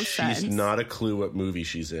makes no sense. She's not a clue what movie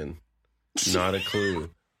she's in. Not a clue.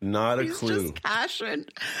 Not a clue.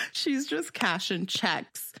 She's just cashing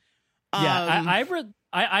checks. Yeah,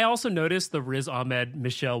 I also noticed the Riz Ahmed,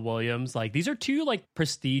 Michelle Williams. Like, these are 2 like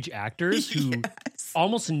prestige actors who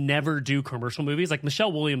almost never do commercial movies. Like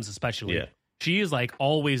Michelle Williams, especially. Yeah. She is like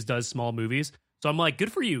always does small movies. So I'm like,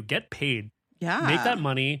 good for you. Get paid. Yeah. Make that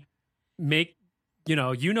money. Make, you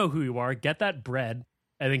know who you are. Get that bread.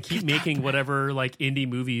 And then keep making whatever like indie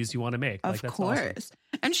movies you want to make. Of course. Awesome.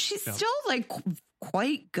 And she's still like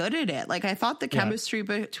quite good at it. Like I thought the chemistry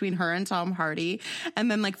between her and Tom Hardy,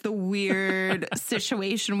 and then like the weird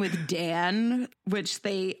situation with Dan, which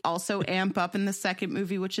they also amp up in the second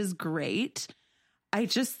movie, which is great.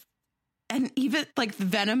 And even like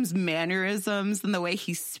Venom's mannerisms and the way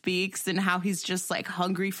he speaks and how he's just like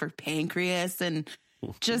hungry for pancreas and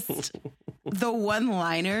just the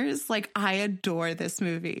one-liners. Like, I adore this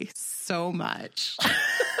movie so much.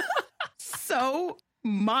 So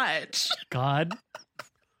much. God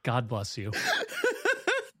bless you.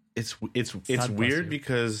 It's weird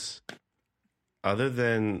because other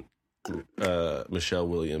than Michelle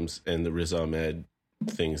Williams and the Riz Ahmed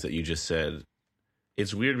things that you just said,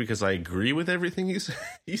 it's weird because I agree with everything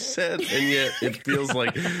he said, and yet it feels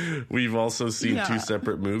like we've also seen 2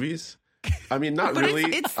 separate movies. I mean, not really.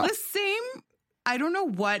 It's the same. I don't know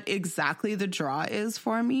what exactly the draw is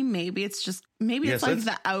for me. Maybe it's like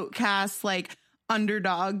the outcast, like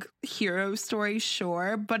underdog hero story.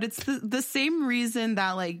 Sure. But it's the same reason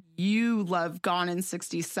that like you love Gone in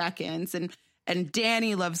 60 Seconds and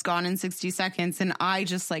Danny loves Gone in 60 Seconds. And I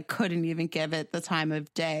just like couldn't even give it the time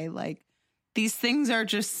of day. Like these things are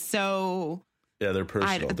just so. Yeah, they're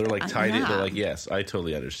personal. They're like tied in. They're like, yes, I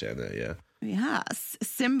totally understand that. Yeah. Yeah,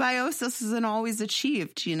 symbiosis isn't always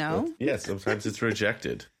achieved, Well, yeah, sometimes it's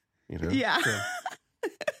rejected, Yeah.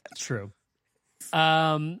 It's true.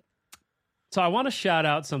 So I want to shout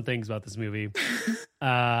out some things about this movie.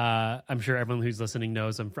 I'm sure everyone who's listening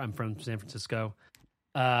knows I'm from San Francisco.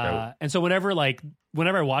 And so whenever I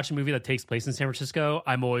watch a movie that takes place in San Francisco,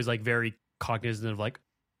 I'm always like very cognizant of like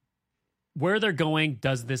where they're going.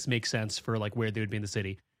 Does this make sense for like where they would be in the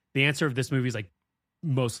city? The answer of this movie is like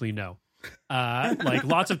mostly no. Like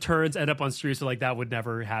lots of turns end up on streets, so like that would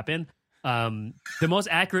never happen. The most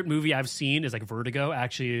accurate movie I've seen is like Vertigo.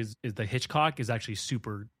 Actually, is the Hitchcock is actually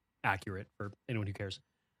super accurate for anyone who cares.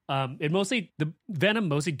 The Venom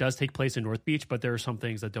mostly does take place in North Beach, but there are some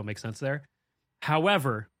things that don't make sense there.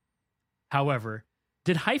 However,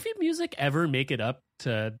 did hyphy music ever make it up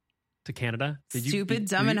to Canada? Stupid,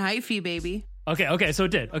 dumb, and hyphy, baby. Okay, so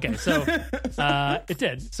it did. Okay, so it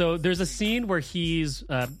did. So there's a scene where he's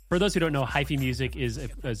for those who don't know, hyphy music is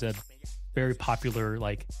a very popular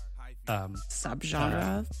like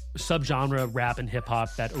subgenre rap and hip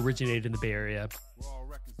hop that originated in the Bay Area.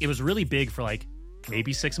 It was really big for like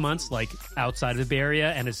maybe 6 months, like outside of the Bay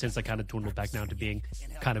Area, and has since like kind of dwindled back down to being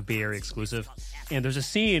kind of Bay Area exclusive. And there's a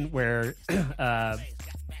scene where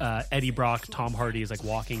Eddie Brock, Tom Hardy is like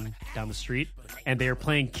walking down the street, and they are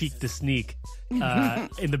playing Keek the Sneak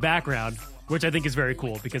in the background, which I think is very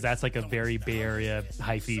cool because that's like a very Bay Area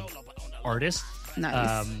hyphy artist.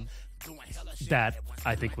 Nice. That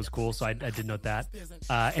I think was cool, so I did note that.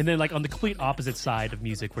 And then like on the complete opposite side of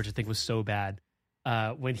music, which I think was so bad,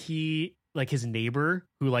 when he like his neighbor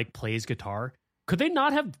who like plays guitar, could they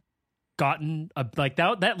not have gotten a like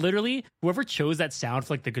that literally whoever chose that sound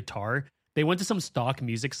for like the guitar, they went to some stock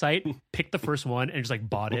music site, picked the first one and just like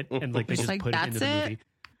bought it and like they just like, put it into the movie.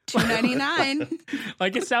 $2.99.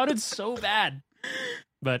 Like it sounded so bad.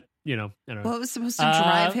 But you know, I don't know. What was supposed to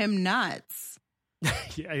drive him nuts?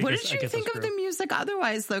 Yeah, What did you think of the music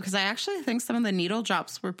otherwise though? Because I actually think some of the needle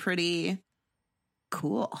drops were pretty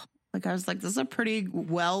cool. Like I was like, this is a pretty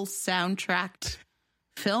well soundtracked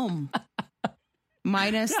film.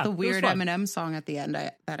 Minus the weird Eminem song at the end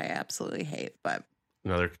that I absolutely hate. But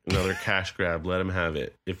another cash grab. Let him have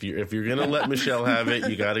it. If you're gonna let Michelle have it,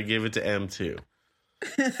 you got to give it to M too.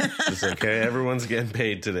 It's okay. Everyone's getting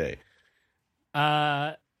paid today.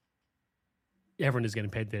 Everyone is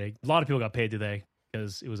getting paid today. A lot of people got paid today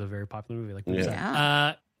because it was a very popular movie. Like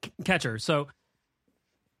yeah. Catcher. So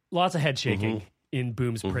lots of head shaking in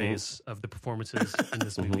Boom's praise of the performances in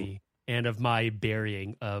this movie and of my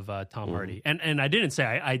burying of Tom Hardy. And I didn't say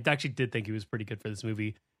I actually did think he was pretty good for this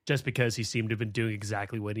movie just because he seemed to have been doing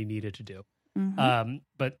exactly what he needed to do.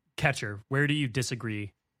 But Catcher, where do you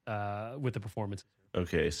disagree with the performance?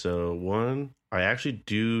 Okay, so one, I actually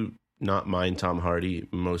do not mind Tom Hardy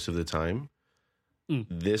most of the time.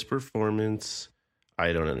 This performance,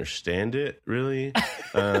 I don't understand it really.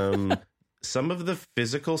 Some of the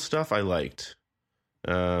physical stuff I liked.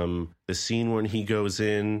 The scene when he goes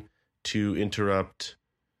in to interrupt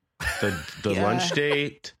the lunch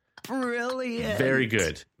date. Brilliant. Very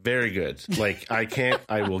good. Very good. Like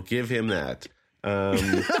I will give him that.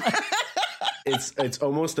 It's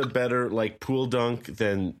almost a better like pool dunk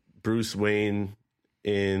than Bruce Wayne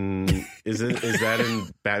in is that in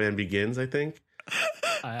Batman Begins, I think.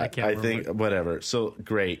 I can't remember. Think whatever. So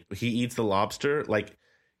great. He eats the lobster. Like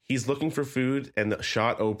he's looking for food and the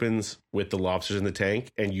shot opens with the lobsters in the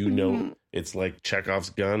tank and you know it's like Chekhov's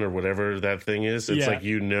gun or whatever that thing is. It's like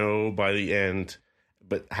by the end.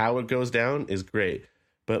 But how it goes down is great.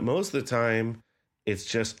 But most of the time it's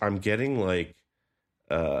just I'm getting like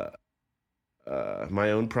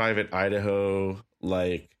My Own Private Idaho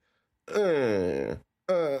like on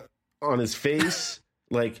his face.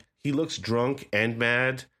 Like he looks drunk and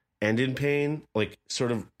mad and in pain, like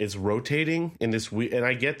sort of it's rotating in this weird, and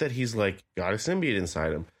I get that he's like got a symbiote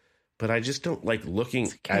inside him, but I just don't like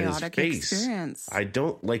looking at his face. Experience. I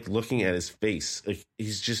don't like looking at his face. Like,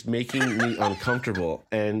 he's just making me uncomfortable,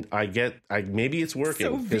 and maybe it's working.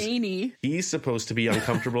 So veiny. He's supposed to be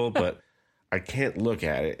uncomfortable, but I can't look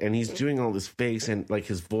at it, and he's doing all this face and like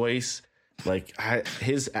his voice, like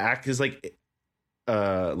his act is like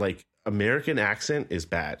American accent is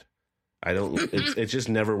bad. I don't. It just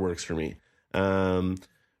never works for me.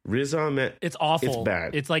 Riz Ahmed, it's awful. It's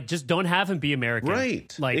bad. It's like just don't have him be American,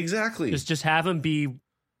 right? Like exactly. Just have him be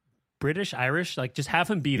British, Irish. Like just have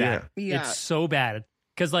him be that. Yeah. It's so bad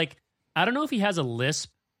because like I don't know if he has a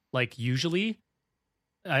lisp. Like usually,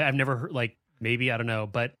 I've never heard. Like maybe I don't know,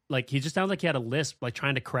 but like he just sounds like he had a lisp, like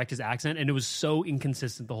trying to correct his accent, and it was so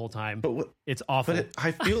inconsistent the whole time. But it's awful. But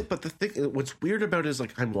I feel. But the thing, what's weird about it is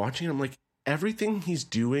like I'm watching. I'm like everything he's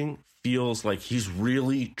doing feels like he's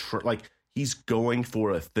really like he's going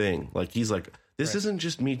for a thing. Like he's like, this isn't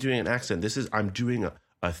just me doing an accent. This is I'm doing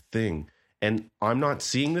a thing, and I'm not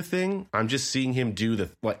seeing the thing. I'm just seeing him do the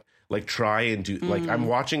like try and do like I'm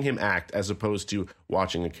watching him act as opposed to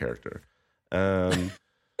watching a character.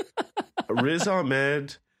 Riz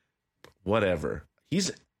Ahmed, whatever.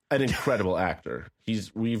 He's an incredible actor.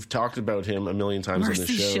 We've talked about him a million times on the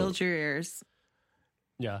show. Shield your ears.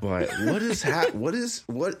 Yeah. But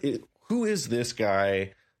who is this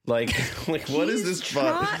guy? Like what is this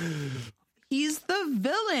fun? He's the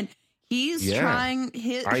villain. He's Yeah. trying.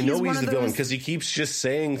 I know one he's of the villain those- because he keeps just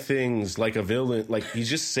saying things like a villain. Like he's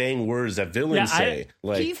just saying words that villains say.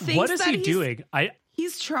 Like he thinks What is that he he's- doing?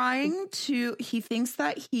 He's trying to. He thinks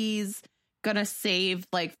that he's gonna save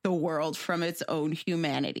like the world from its own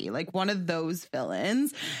humanity, like one of those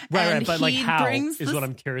villains. Right, but like he how brings is what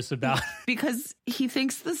I'm curious about. because he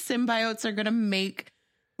thinks the symbiotes are gonna make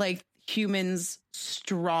like humans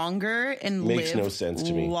stronger and Makes live no sense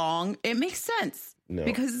to me. long. It makes sense no.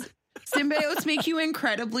 because symbiotes make you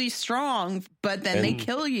incredibly strong, but then they And-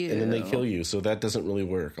 kill you, and then they kill you. So that doesn't really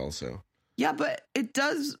work. Also, Yeah, but it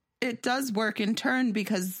does work in turn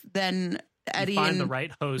because then Eddie Find and the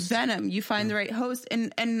right host. Venom, you find the right host,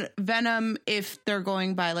 and Venom, if they're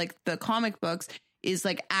going by like the comic books, is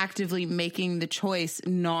like actively making the choice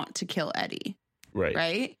not to kill Eddie,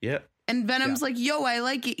 right? Yeah. And Venom's like, "Yo, I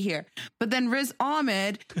like it here," but then Riz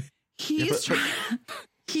Ahmed, he's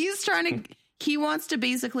trying to. He wants to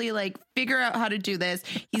basically like figure out how to do this.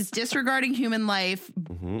 He's disregarding human life,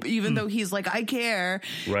 even though he's like, I care.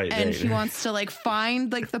 Right. And right. he wants to like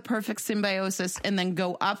find like the perfect symbiosis and then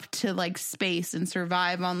go up to like space and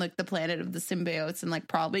survive on like the planet of the symbiotes and like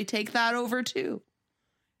probably take that over too.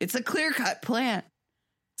 It's a clear-cut plan.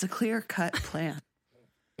 It's a clear-cut plan.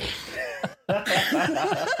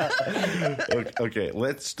 Okay,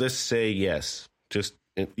 let's just say yes. Just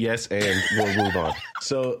yes, and we'll move on.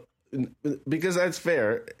 So, because that's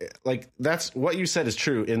fair, like that's what you said is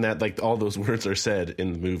true in that like all those words are said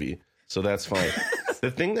in the movie. So that's fine.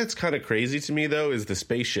 The thing that's kind of crazy to me though is the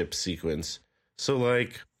spaceship sequence. So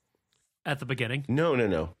like At the beginning. no.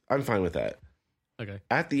 I'm fine with that. Okay.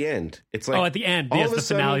 At the end, it's like At the end. all Yes, of a the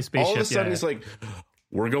sudden- finale spaceship. All of a sudden, yeah. it's like,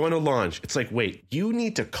 we're going to launch. It's like, wait, you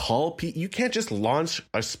need to call people. You can't just launch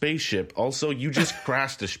a spaceship. Also, you just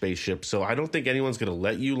crashed a spaceship, so I don't think anyone's going to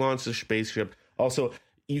let you launch the spaceship. Also,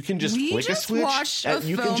 you can just We flick just a switch. watched a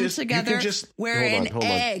you film can together where hold an on.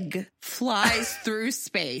 egg flies through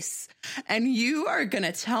space, and you are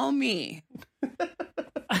gonna tell me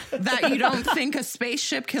that you don't think a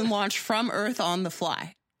spaceship can launch from Earth on the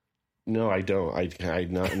fly? No, I don't. I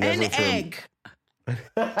not never. An egg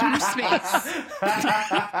through space.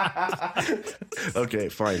 Okay,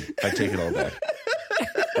 fine. I take it all back.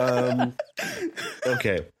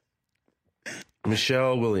 Okay.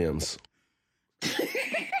 Michelle Williams.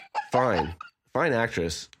 Fine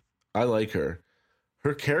actress. I like her.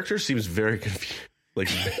 Her character seems very confused, like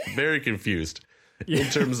very confused in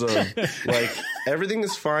terms of like everything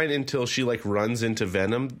is fine until she like runs into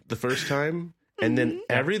Venom the first time, and then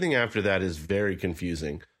everything after that is very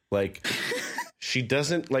confusing. Like she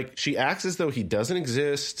doesn't like she acts as though he doesn't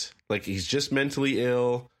exist, like he's just mentally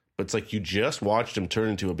ill. But it's like you just watched him turn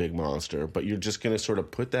into a big monster, but you're just gonna sort of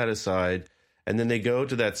put that aside, and then they go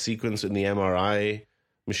to that sequence in the MRI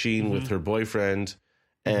machine with her boyfriend,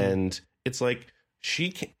 and it's like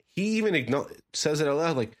he even says it out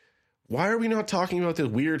loud, like, why are we not talking about this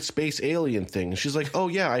weird space alien thing? And she's like, oh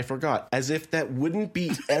yeah, I forgot, as if that wouldn't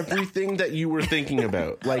be everything that you were thinking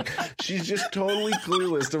about. Like she's just totally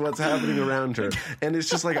clueless to what's happening around her, and it's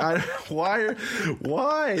just like, why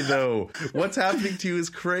though? What's happening to you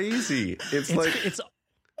is crazy. It's like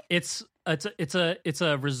It's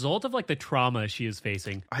a result of like the trauma she is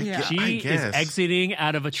facing. Yeah. She is guess. exiting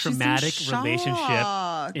out of a She's in traumatic relationship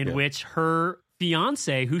shock. in which her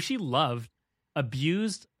fiance, who she loved,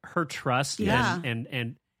 abused her trust Yeah.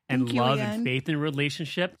 and Thank you love again. and faith in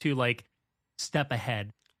relationship to like step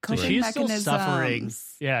ahead. So Coping she is still suffering.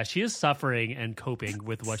 mechanisms. Yeah, she is suffering and coping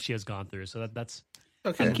with what she has gone through. So that's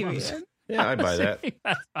okay. Thank you, Ian. Yeah, I buy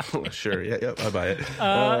that. Sure. Yeah, I buy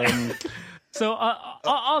it. so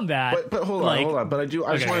on that. But hold on. But I just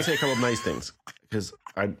Okay. want to say a couple of nice things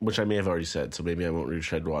which I may have already said, so maybe I won't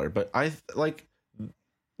retread water. But I like,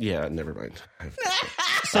 yeah, never mind.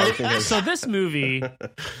 So this movie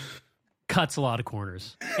cuts a lot of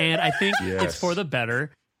corners, and I think Yes. it's for the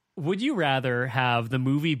better. Would you rather have the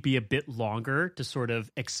movie be a bit longer to sort of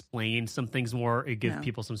explain some things more and give No.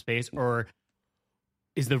 people some space, or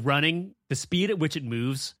is the speed at which it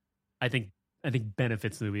moves? I think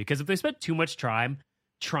benefits the movie, because if they spent too much time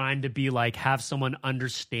trying to be like have someone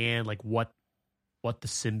understand like what the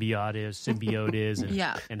symbiote is, and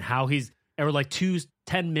Yeah. and how he's, or like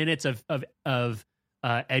 10 minutes of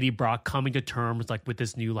Eddie Brock coming to terms like with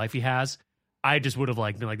this new life he has, I just would have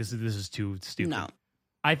like been like, this is too stupid. No.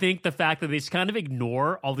 I think the fact that they just kind of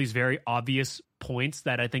ignore all these very obvious points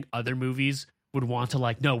that I think other movies would want to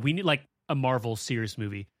like, no, we need like a Marvel serious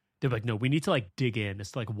movie. They're like, no, we need to like dig in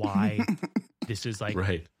as to like why this is like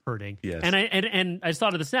Right. hurting. Yes. And I just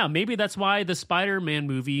thought of this now. Maybe that's why the Spider-Man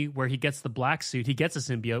movie where he gets the black suit, he gets a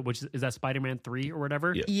symbiote, which is that Spider-Man 3 or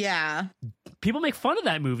whatever. Yeah. Yeah. People make fun of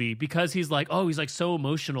that movie because he's like, oh, he's like so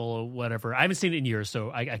emotional or whatever. I haven't seen it in years,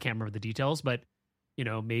 so I can't remember the details. But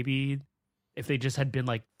maybe if they just had been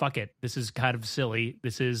like, fuck it, this is kind of silly.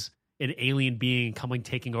 This is an alien being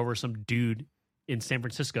taking over some dude in San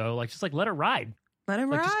Francisco. Like, just like let it ride. Let it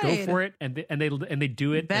Like, ride. just go for it, and they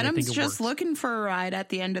do it. Venom's and I think it just works. looking for a ride at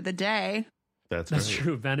the end of the day. That's That's right.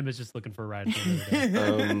 true. Venom is just looking for a ride. At the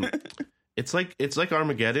end of the day. It's like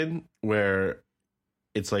Armageddon, where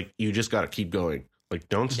it's like you just got to keep going. Like,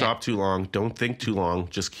 don't stop too long. Don't think too long.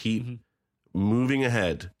 Just keep moving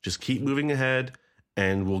ahead. Just keep moving ahead,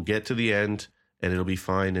 and we'll get to the end, and it'll be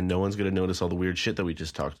fine, and no one's going to notice all the weird shit that we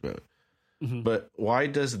just talked about. Mhm. But why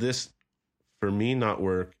does this, for me, not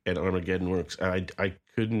work and Armageddon works? I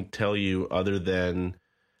couldn't tell you other than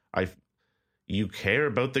you care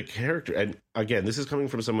about the character. And again, this is coming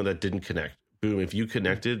from someone that didn't connect. Boom. If you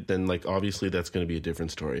connected, then like obviously that's going to be a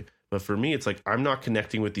different story. But for me, it's like I'm not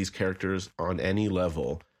connecting with these characters on any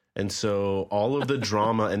level. And so all of the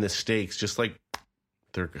drama and the stakes just like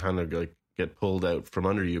they're kind of like get pulled out from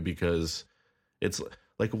under you, because it's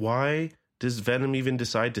like, why does Venom even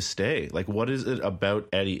decide to stay? Like, what is it about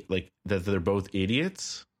Eddie? Like, that they're both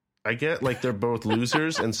idiots? I get like they're both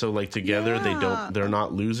losers, and so like together they're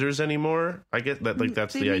not losers anymore. I get that, like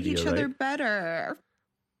that's they the make idea, each right? other better.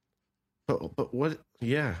 But what?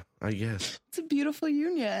 Yeah, I guess. It's a beautiful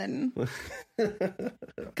union. Because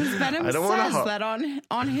Venom I don't wanna says that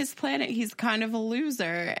on his planet he's kind of a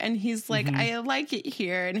loser, and he's like, I like it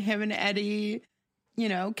here, and him and Eddie,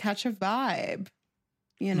 catch a vibe.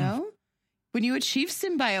 When you achieve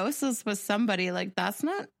symbiosis with somebody, like that's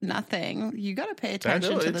not nothing. You got to pay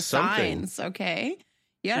attention to the it's something. signs, okay?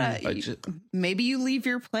 Yeah, maybe you leave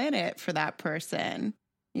your planet for that person,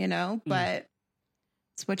 but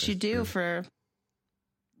it's what you do for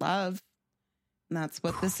love. And that's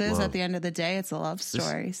what this is at the end of the day. It's a love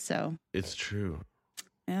story. So it's true.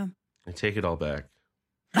 Yeah. I take it all back.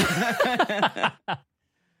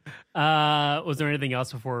 Was there anything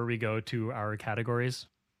else before we go to our categories?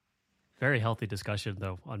 Very healthy discussion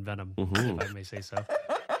though on Venom, if I may say so.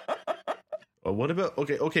 What about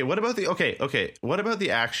what about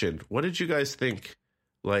the action? What did you guys think?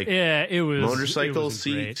 Like, yeah, it was motorcycle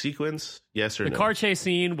great. sequence. Yes or The no? car chase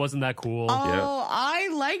scene wasn't that cool. Oh, I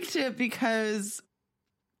liked it because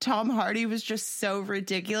Tom Hardy was just so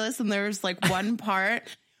ridiculous. And there was like one part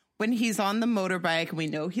when he's on the motorbike, and we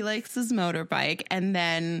know he likes his motorbike, and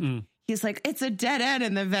then he's like, it's a dead end,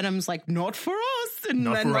 and then Venom's like, not for us, and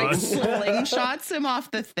Not then for like us. slingshots him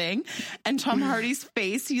off the thing, and Tom Hardy's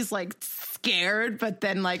face, he's like scared, but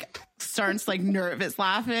then like starts like nervous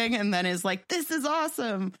laughing, and then is like, this is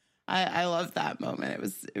awesome. I love that moment.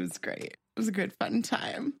 It was great. It was a good fun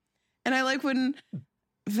time. And I like when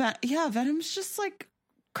Venom's just like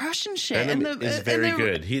crushing shit. Venom is very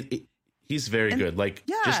good. He's very good. Like,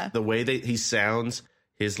 yeah. just the way that he sounds,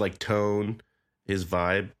 his like tone, his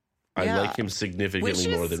vibe. I like him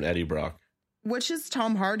significantly more than Eddie Brock. Which is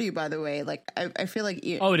Tom Hardy, by the way. Like, I feel like...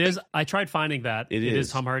 Oh, it is? I tried finding that. It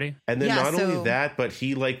is Tom Hardy? And then not only that, but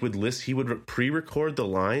he like he would pre-record the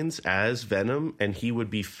lines as Venom, and he would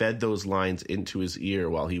be fed those lines into his ear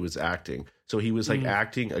while he was acting. So he was like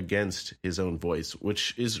acting against his own voice,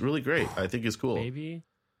 which is really great. I think is cool. Maybe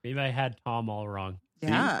I had Tom all wrong.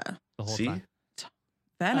 Yeah. The whole time.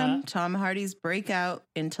 Venom, Tom Hardy's breakout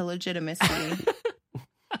into legitimacy.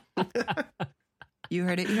 You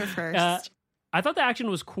heard it here first. I thought the action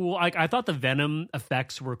was cool. I thought the Venom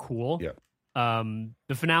effects were cool. Yeah.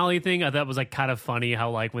 The finale thing I thought was like kind of funny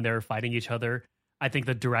how like when they were fighting each other, I think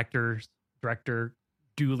the director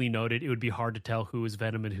duly noted it would be hard to tell who was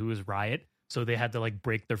Venom and who was Riot. So they had to like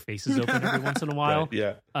break their faces open every once in a while. Right,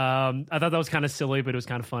 yeah. I thought that was kind of silly, but it was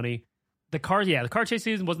kind of funny. The car chase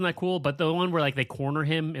season wasn't that cool, but the one where like they corner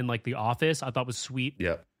him in like the office, I thought was sweet.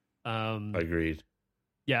 Yeah. Agreed.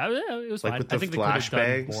 Yeah, it was like fine. with the I think they could have done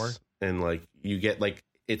flashbangs more. and like you get like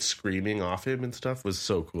it screaming off him and stuff was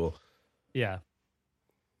so cool. Yeah.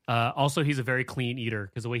 Also, he's a very clean eater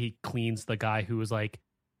because the way he cleans the guy who was like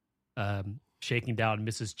shaking down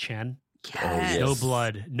Mrs. Chen. Yes. No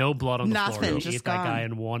blood on the floor. Nothing, He just ate that gone. guy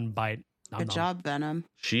in one bite. Good job, Venom.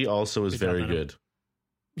 She also is Good job, very Venom. good.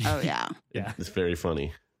 Oh, yeah. Yeah, It's very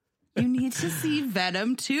funny. You need to see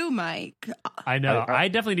Venom too, Mike. I know. I I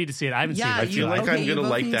definitely need to see it. I haven't Yeah, seen I it. feel like okay, I'm you gonna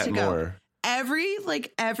both like need that to go. more.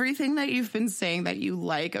 Everything that you've been saying that you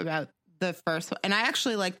like about the first one, and I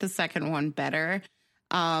actually like the second one better.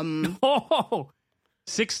 Oh,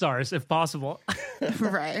 6 stars if possible.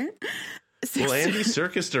 Right. Well, Andy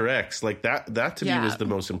Serkis directs. Like that to me was the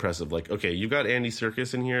most impressive. Like, okay, you got Andy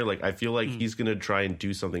Serkis in here. Like, I feel like he's gonna try and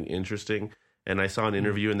do something interesting. And I saw an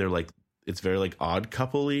interview, and they're like, it's very like Odd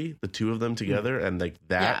Couple-y, the two of them together, and like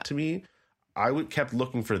that to me, kept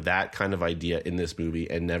looking for that kind of idea in this movie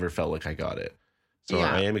and never felt like I got it. So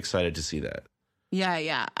I am excited to see that.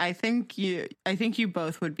 Yeah. I think you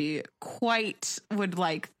both would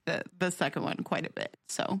like the second one quite a bit.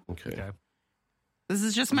 So okay. This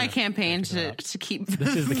is just my campaign to keep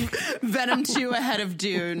Venom 2 ahead of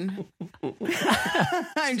Dune.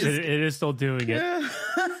 It is still doing it.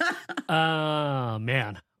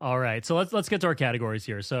 Man. All right. So let's get to our categories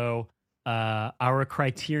here. So our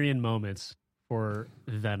Criterion moments for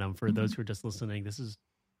Venom, for those who are just listening,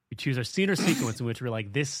 we choose our scene or sequence in which we're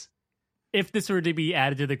like, if this were to be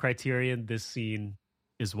added to the Criterion, this scene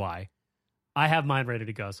is why. I have mine ready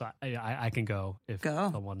to go, so I can go if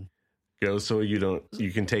someone go. So you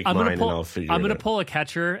can take mine and I'll figure. I'm going to pull a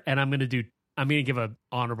catcher, and I'm going to give an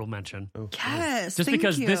honorable mention. Oh, yes, just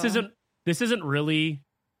because this isn't really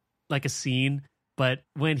like a scene, but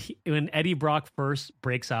when Eddie Brock first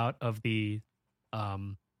breaks out of the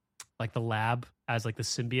like the lab as like the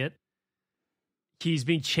symbiote, he's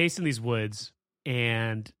being chased in these woods,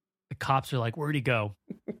 and the cops are like, "Where'd he go?"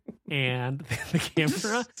 And the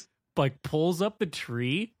camera like pulls up the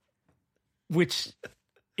tree, which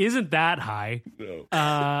isn't that high.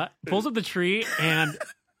 No. Pulls up the tree, and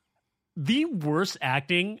the worst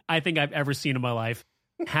acting I think I've ever seen in my life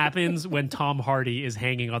happens when Tom Hardy is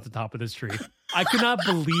hanging on the top of this tree. I could not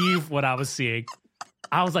believe what I was seeing.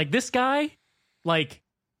 I was like, this guy like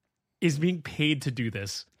is being paid to do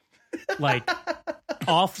this. Like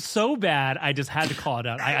off so bad, I just had to call it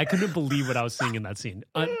out. I couldn't believe what I was seeing in that scene.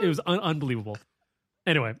 It was unbelievable.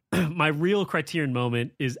 Anyway, my real Criterion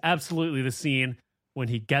moment is absolutely the scene when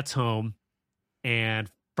he gets home and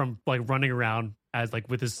from like running around as like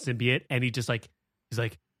with his symbiote, and he's like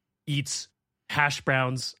eats hash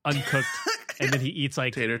browns uncooked, and then he eats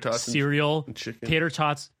like tater tots, cereal, tater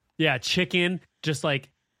tots, chicken, just like,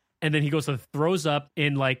 and then he goes and throws up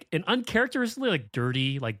in like an uncharacteristically like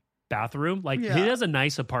dirty like bathroom. Like he has a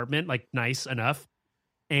nice apartment, like nice enough,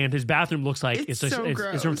 and his bathroom looks like it's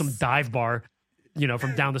from some dive bar,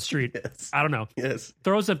 from down the street. Yes. I don't know. Yes.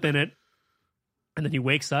 Throws up in it, and then he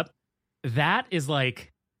wakes up. That is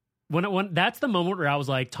like when that's the moment where I was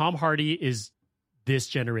like, Tom Hardy is this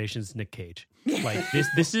generation's Nick Cage. Like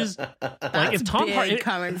this is like if Tom Hardy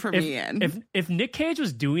coming from me in. If Nick Cage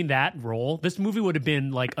was doing that role, this movie would have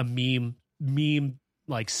been like a meme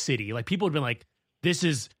like city. Like people would have been like, this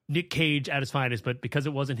is Nick Cage at his finest. But because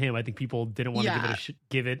it wasn't him, I think people didn't want to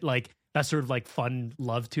give it like that sort of like fun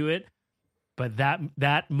love to it. But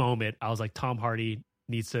that moment, I was like, Tom Hardy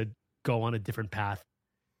needs to go on a different path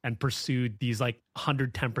and pursue these like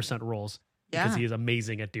 110% roles because he is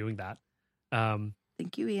amazing at doing that.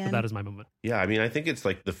 Thank you, Ian. That is my moment. Yeah, I mean, I think it's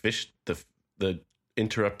like the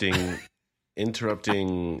interrupting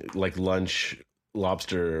like lunch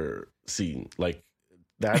lobster scene. Like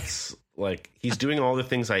that's like he's doing all the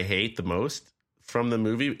things I hate the most from the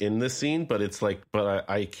movie in this scene, but it's like,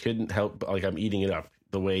 I couldn't help, like I'm eating it up.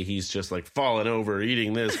 The way he's just like falling over,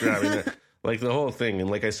 eating this, grabbing that, like the whole thing. And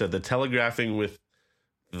like I said, the telegraphing with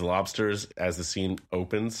the lobsters as the scene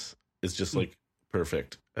opens is just like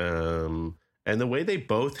perfect. And the way they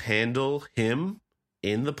both handle him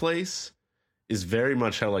in the place is very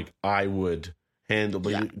much how like I would handle,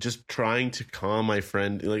 like, just trying to calm my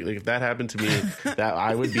friend. Like if that happened to me, that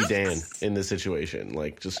I would be Dan in this situation,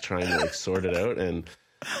 like just trying to like sort it out. And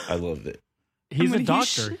I loved it. He's a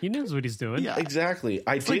doctor. He knows what he's doing. Yeah. Exactly.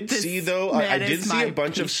 I did see though. I did see a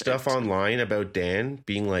bunch of stuff online about Dan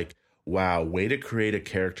being like, wow, way to create a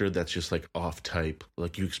character that's just like off type.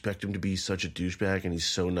 Like you expect him to be such a douchebag and he's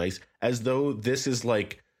so nice, as though this is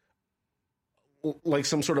like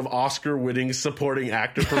some sort of Oscar-winning supporting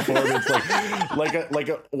actor performance. like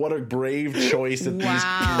what a brave choice that these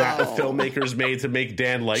filmmakers made to make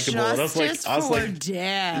Dan likable. Justice and I was like,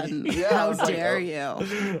 Dan. How dare you?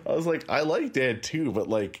 I was like, I like Dan too, but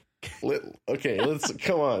like, let's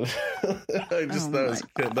come on.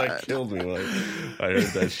 That killed me. Like I heard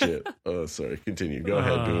that shit. Oh, sorry. Continue. Go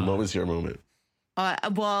ahead, Boone. What was your moment?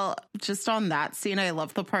 Well, just on that scene, I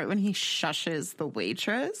love the part when he shushes the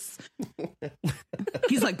waitress.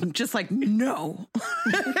 He's like, no.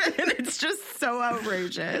 And it's just so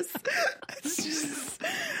outrageous.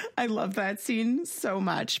 I love that scene so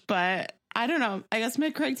much. But I don't know. I guess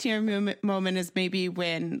my Criterion moment is maybe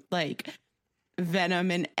when like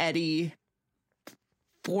Venom and Eddie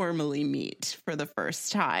formally meet for the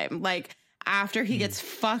first time. Like after he gets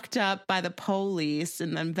fucked up by the police,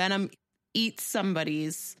 and then Venom eats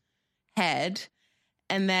somebody's head.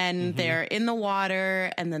 And then they're in the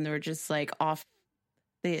water, and then they're just like off.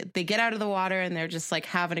 They get out of the water, and they're just like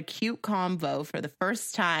having a cute convo for the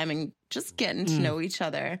first time and just getting to know each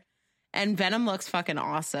other. And Venom looks fucking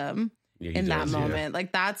awesome in that moment.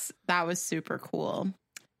 Like that was super cool.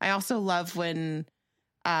 I also love when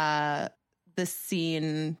the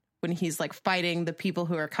scene when he's like fighting the people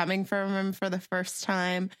who are coming from him for the first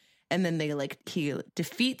time. And then he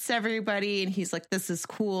defeats everybody, and he's like, this is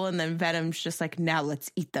cool. And then Venom's just like, now let's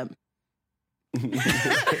eat them.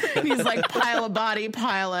 He's like, pile of body,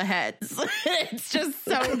 pile of heads. It's just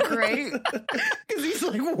so great. Because he's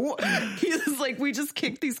like, we just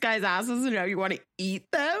kicked these guys' asses, and now you want to eat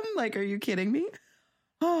them? Like, are you kidding me?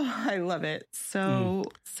 Oh, I love it. So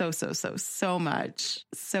much.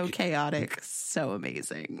 So chaotic. So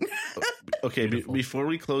amazing. Okay, before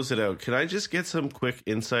we close it out, can I just get some quick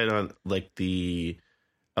insight on like the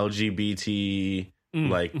LGBT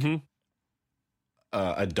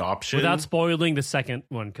adoption? Without spoiling the second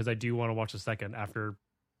one, because I do want to watch the second after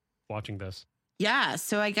watching this. Yeah,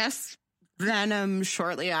 so I guess Venom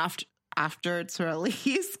shortly after its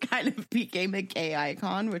release kind of became a gay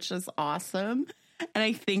icon, which is awesome. And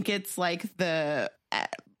I think it's like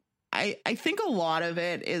I think a lot of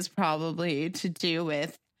it is probably to do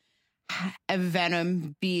with a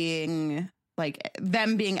Venom being like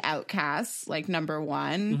them being outcasts, like number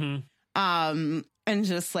one, and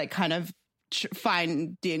just like kind of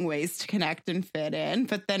finding ways to connect and fit in.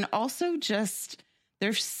 But then also just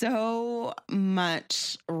there's so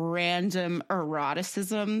much random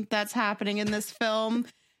eroticism that's happening in this film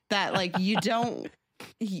that like you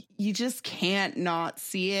just can't not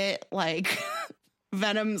see it. Like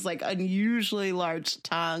Venom's like unusually large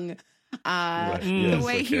tongue. The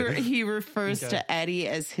way he refers to Eddie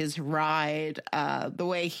as his ride, the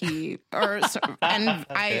way and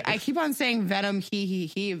I keep on saying Venom,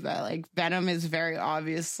 he, but like Venom is very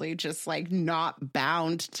obviously just like not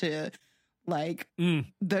bound to like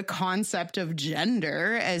the concept of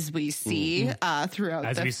gender as we see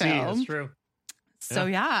throughout the film. That's true. So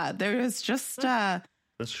yeah, there is just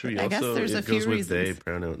that's true. I guess there's a few reasons. They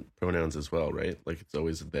pronouns as well, right? Like it's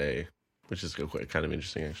always a they, which is kind of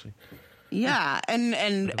interesting actually. Yeah,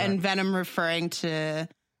 and Venom referring to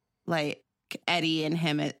like Eddie and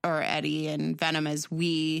him, or Eddie and Venom as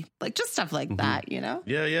we, like just stuff like that, you know?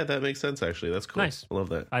 Yeah, that makes sense actually. That's cool. Nice. I love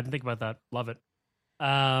that. I didn't think about that. Love it.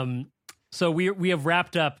 So we have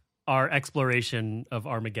wrapped up our exploration of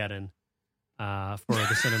Armageddon for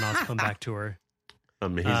the Cinenauts Comeback Tour.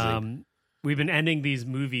 Amazing. We've been ending these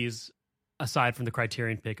movies aside from the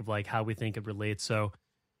Criterion pick of like how we think it relates. So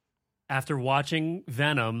after watching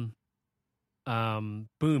Venom, Boom,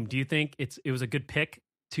 do you think it was a good pick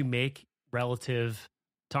to make relative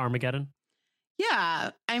to Armageddon? Yeah,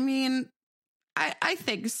 I mean, I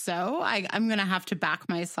think so. I'm going to have to back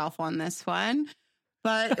myself on this one.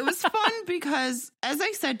 But it was fun because, as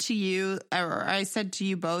I said to you, or I said to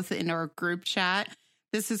you both in our group chat,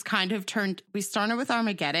 this has kind of we started with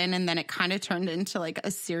Armageddon, and then it kind of turned into like a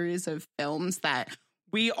series of films that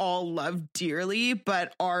we all love dearly,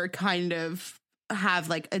 but are kind of have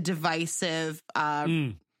like a divisive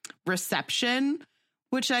reception,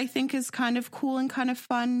 which I think is kind of cool and kind of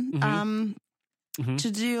fun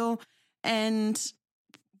to do. And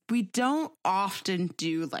we don't often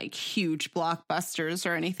do like huge blockbusters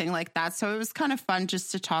or anything like that. So it was kind of fun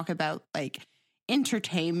just to talk about like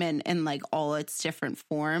entertainment and like all its different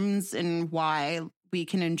forms and why we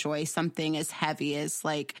can enjoy something as heavy as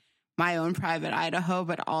like My Own Private Idaho,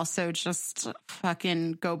 but also just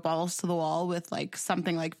fucking go balls to the wall with like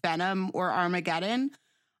something like Venom or Armageddon.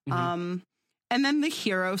 And then the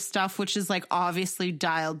hero stuff, which is like obviously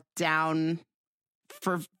dialed down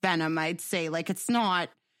for Venom, I'd say. Like it's not,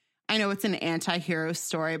 I know it's an anti-hero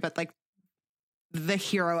story, but like the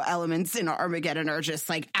hero elements in Armageddon are just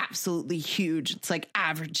like absolutely huge. It's like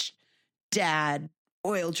average dad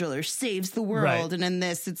oil driller saves the world. Right. And in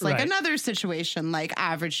this, it's like another situation like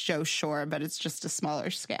average Joe Shore, but it's just a smaller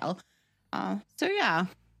scale. So yeah.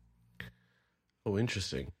 Oh,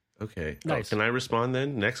 interesting. Okay. Nice. Can I respond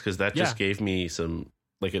then next? Because that just gave me some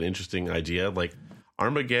like an interesting idea. Like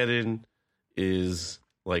Armageddon is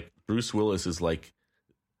like Bruce Willis is like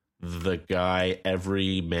the guy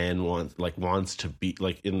every man wants to be,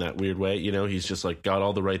 like in that weird way, you know. He's just like got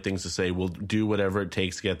all the right things to say. We'll do whatever it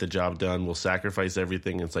takes to get the job done. We'll sacrifice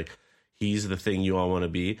everything. It's like he's the thing you all want to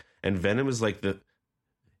be. And Venom is like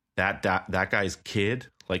that guy's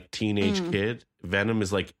kid, like teenage kid. Venom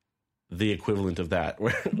is like the equivalent of that,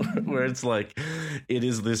 where it's like, it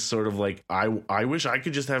is this sort of like, I wish I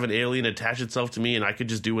could just have an alien attach itself to me and I could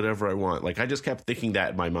just do whatever I want. Like, I just kept thinking that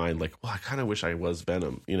in my mind, like, well, I kind of wish I was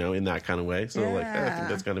Venom, you know, in that kind of way. So like, I think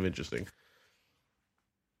that's kind of interesting.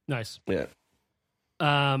 Nice. Yeah.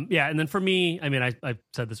 Yeah. And then for me, I mean, I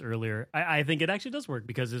said this earlier, I think it actually does work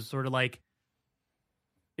because it's sort of like,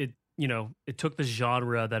 you know, it took the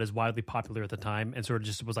genre that is widely popular at the time and sort of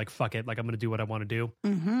just was like, fuck it, like I'm going to do what I want to do,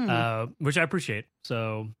 which I appreciate.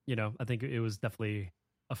 So, you know, I think it was definitely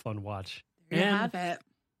a fun watch. You have it.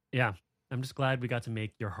 Yeah, I'm just glad we got to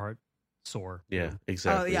make your heart soar. Yeah,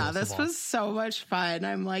 exactly. Oh yeah, this was so much fun.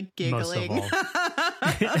 I'm like giggling.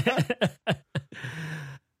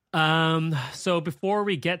 So before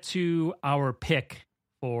we get to our pick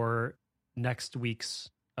for next week's,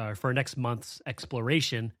 for next month's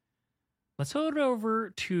exploration, let's head over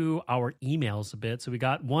to our emails a bit. So we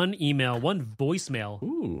got one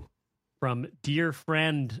voicemail from dear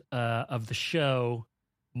friend of the show,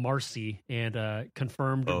 Marcy, and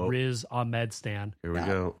confirmed Riz Ahmed stan. Here we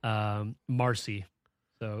go. Marcy.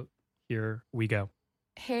 So here we go.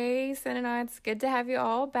 Hey, Cinenauts. Good to have you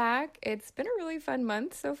all back. It's been a really fun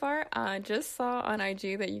month so far. Just saw on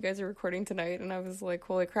IG that you guys are recording tonight, and I was like,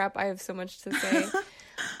 holy crap, I have so much to say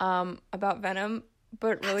about Venom.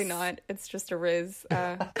 But really not. It's just a Riz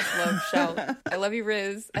love shout. I love you,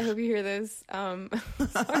 Riz. I hope you hear this.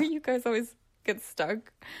 Sorry you guys always get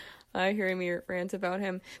stuck hearing me rant about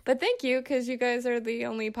him. But thank you, because you guys are the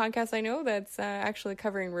only podcast I know that's actually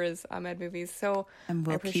covering Riz Ahmed movies. So and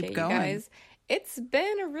we'll I appreciate keep going. You guys. It's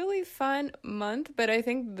been a really fun month, but I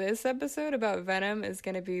think this episode about Venom is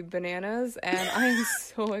going to be bananas, and I'm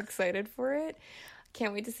so excited for it.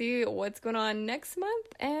 Can't wait to see what's going on next month.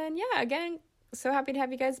 And yeah, again, so happy to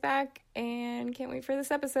have you guys back, and can't wait for this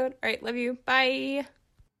episode. All right, love you. Bye.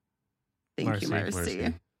 Thank you,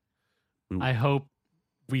 Marcy. I hope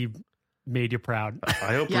we made you proud.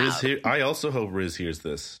 I hope I also hope Riz hears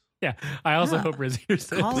this. Yeah, I also hope Riz hears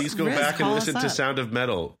this. Please go back and listen to Sound of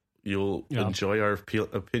Metal. You'll enjoy our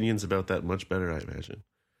opinions about that much better, I imagine.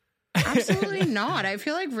 Absolutely not. I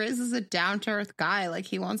feel like Riz is a down-to-earth guy. Like,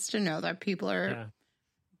 he wants to know that people are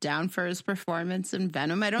down for his performance in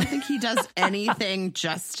Venom. I don't think he does anything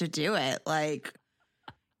just to do it. Like,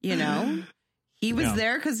 you know, he was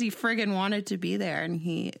there because he friggin' wanted to be there, and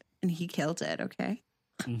he killed it. Okay.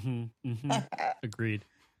 Agreed.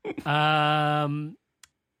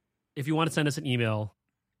 If you want to send us an email,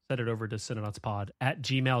 send it over to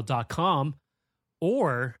cinenautspod@gmail.com,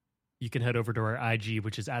 or you can head over to our IG,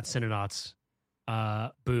 which is @Cinenauts.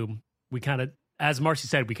 Boom. We kind of, as Marcy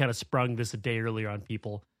said, we kind of sprung this a day earlier on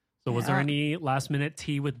people. So was there any last minute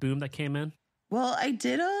tea with Boom that came in? Well, I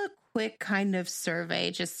did a quick kind of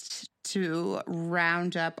survey just to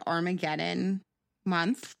round up Armageddon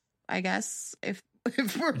month, I guess, if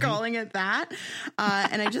we're calling it that.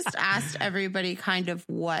 And I just asked everybody kind of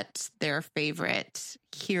what their favorite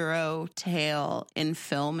hero tale in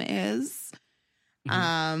film is.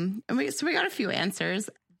 And we got a few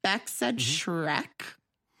answers. Beck said Shrek.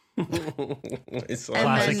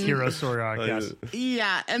 Classic hero story arc, yes.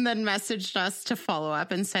 Yeah, and then messaged us to follow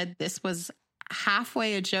up and said this was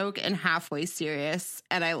halfway a joke and halfway serious,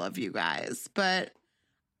 and I love you guys. But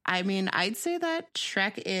I mean, I'd say that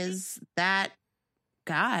Shrek is that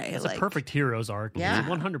guy. It's like a perfect hero's arc. Yeah. It's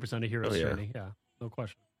 100% a hero's journey. Yeah, no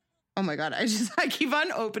question. Oh my God. I keep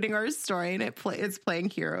on opening our story and it's playing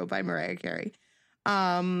Hero by Mariah Carey.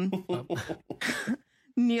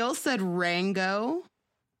 Neil said Rango.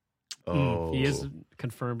 Oh, he is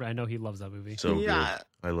confirmed. I know he loves that movie. So good. I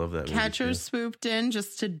love that movie. Catcher swooped in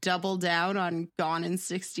just to double down on Gone in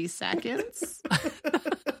 60 Seconds.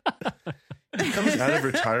 He comes out of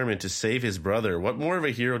retirement to save his brother. What more of a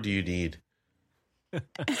hero do you need?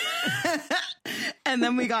 And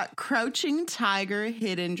then we got Crouching Tiger,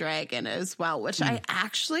 Hidden Dragon as well, which I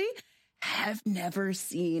actually have never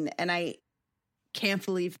seen, and I can't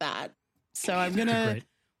believe that. So I'm going to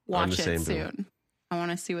watch it soon. I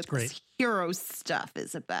want to see what this hero stuff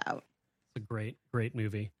is about. It's a great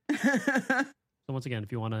movie. So once again,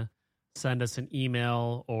 if you want to send us an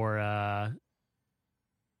email or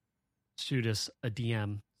shoot us a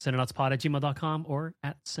DM, cinenautspod@gmail.com or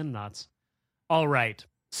 @Cinenauts. All right.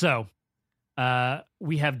 So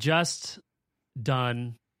we have just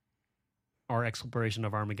done our exploration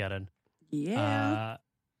of Armageddon. Yeah.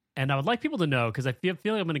 And I would like people to know, because I feel like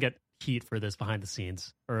I'm going to get heat for this behind the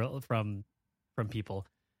scenes or from people.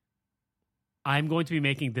 I'm going to be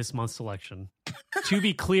making this month's selection. To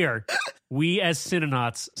be clear, we as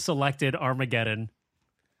Cinenauts selected Armageddon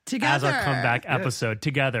together as our comeback episode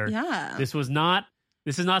together. Yeah. This is not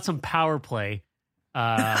some power play.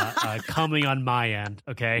 coming on my end.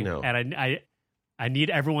 Okay, No. and I need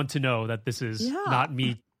everyone to know that this is Yeah. not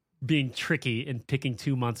me being tricky and picking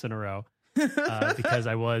 2 months in a row because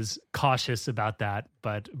I was cautious about that.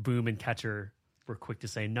 But Boom and Catcher were quick to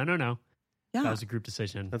say no. Yeah. That was a group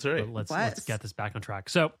decision. That's right. But let's Was. get this back on track.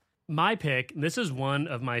 So my pick, and this is one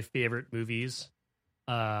of my favorite movies.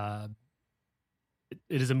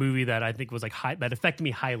 It is a movie that I think was like that affected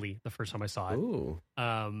me highly the first time I saw it. Ooh.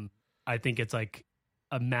 I think it's like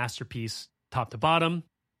a masterpiece, top to bottom.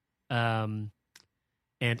 And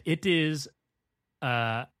it is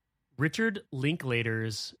Richard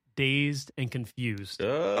Linklater's Dazed and Confused.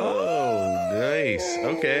 Oh, nice.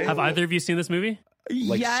 Okay. Have either of you seen this movie?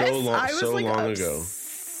 Like, yes, so long- I was so like long ago.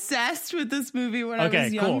 obsessed with this movie when Okay, I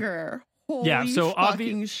was cool. younger. Holy Yeah, so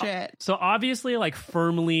fucking shit. So obviously, like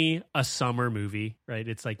firmly a summer movie, right?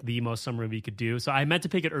 It's like the most summer movie you could do. So I meant to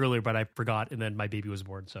pick it earlier, but I forgot, and then my baby was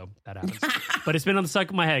born, so that happens. But it's been on the stuck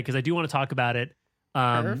of my head because I do want to talk about it.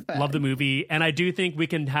 Perfect. Love the movie, and I do think we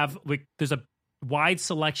can have there's a wide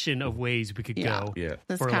selection of ways we could Yeah. go. Yeah.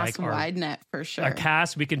 This for, cast like, our- wide net for sure. Our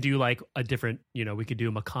cast, we can do like a different, we could do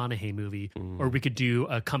a McConaughey movie, or we could do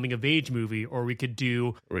a coming of age movie, or we could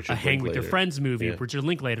do Richard a Hang with Your Linklater. Friends movie, Yeah. Richard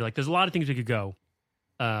Linklater. Like, there's a lot of things we could go.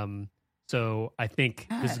 So I think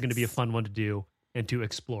this is going to be a Yes. fun one to do and to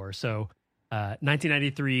explore. So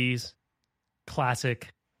 1993's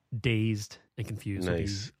classic Dazed and Confused will be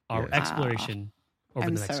Nice. our Yeah. exploration over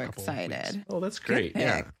I'm the next so couple of excited. weeks. Oh, that's great.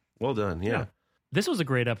 Yeah. pick. Well done. Yeah. This was a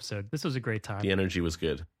great episode. This was a great time. The energy was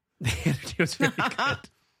good. The energy was really good.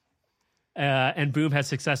 And Boom has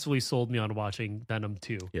successfully sold me on watching Venom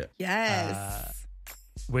 2, Yes.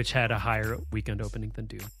 which had a higher weekend opening than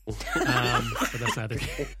Dune. But that's neither.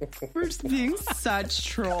 We're just being such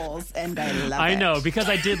trolls, and I love it. I know, because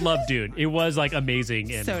I did love Dune. It was like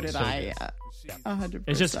amazing. And So did I. good. Yeah. 100%.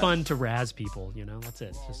 It's just fun to razz people, That's it.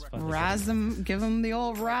 It's just fun. to Razz them, give them the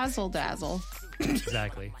old razzle dazzle.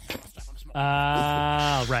 Exactly.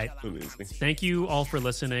 Right. Amazing. Thank you all for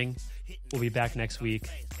listening. We'll be back next week.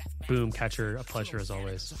 Boom, Catcher, a pleasure as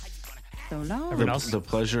always. So long. Everyone else, The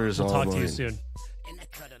pleasure is we'll all talk to mine. you soon.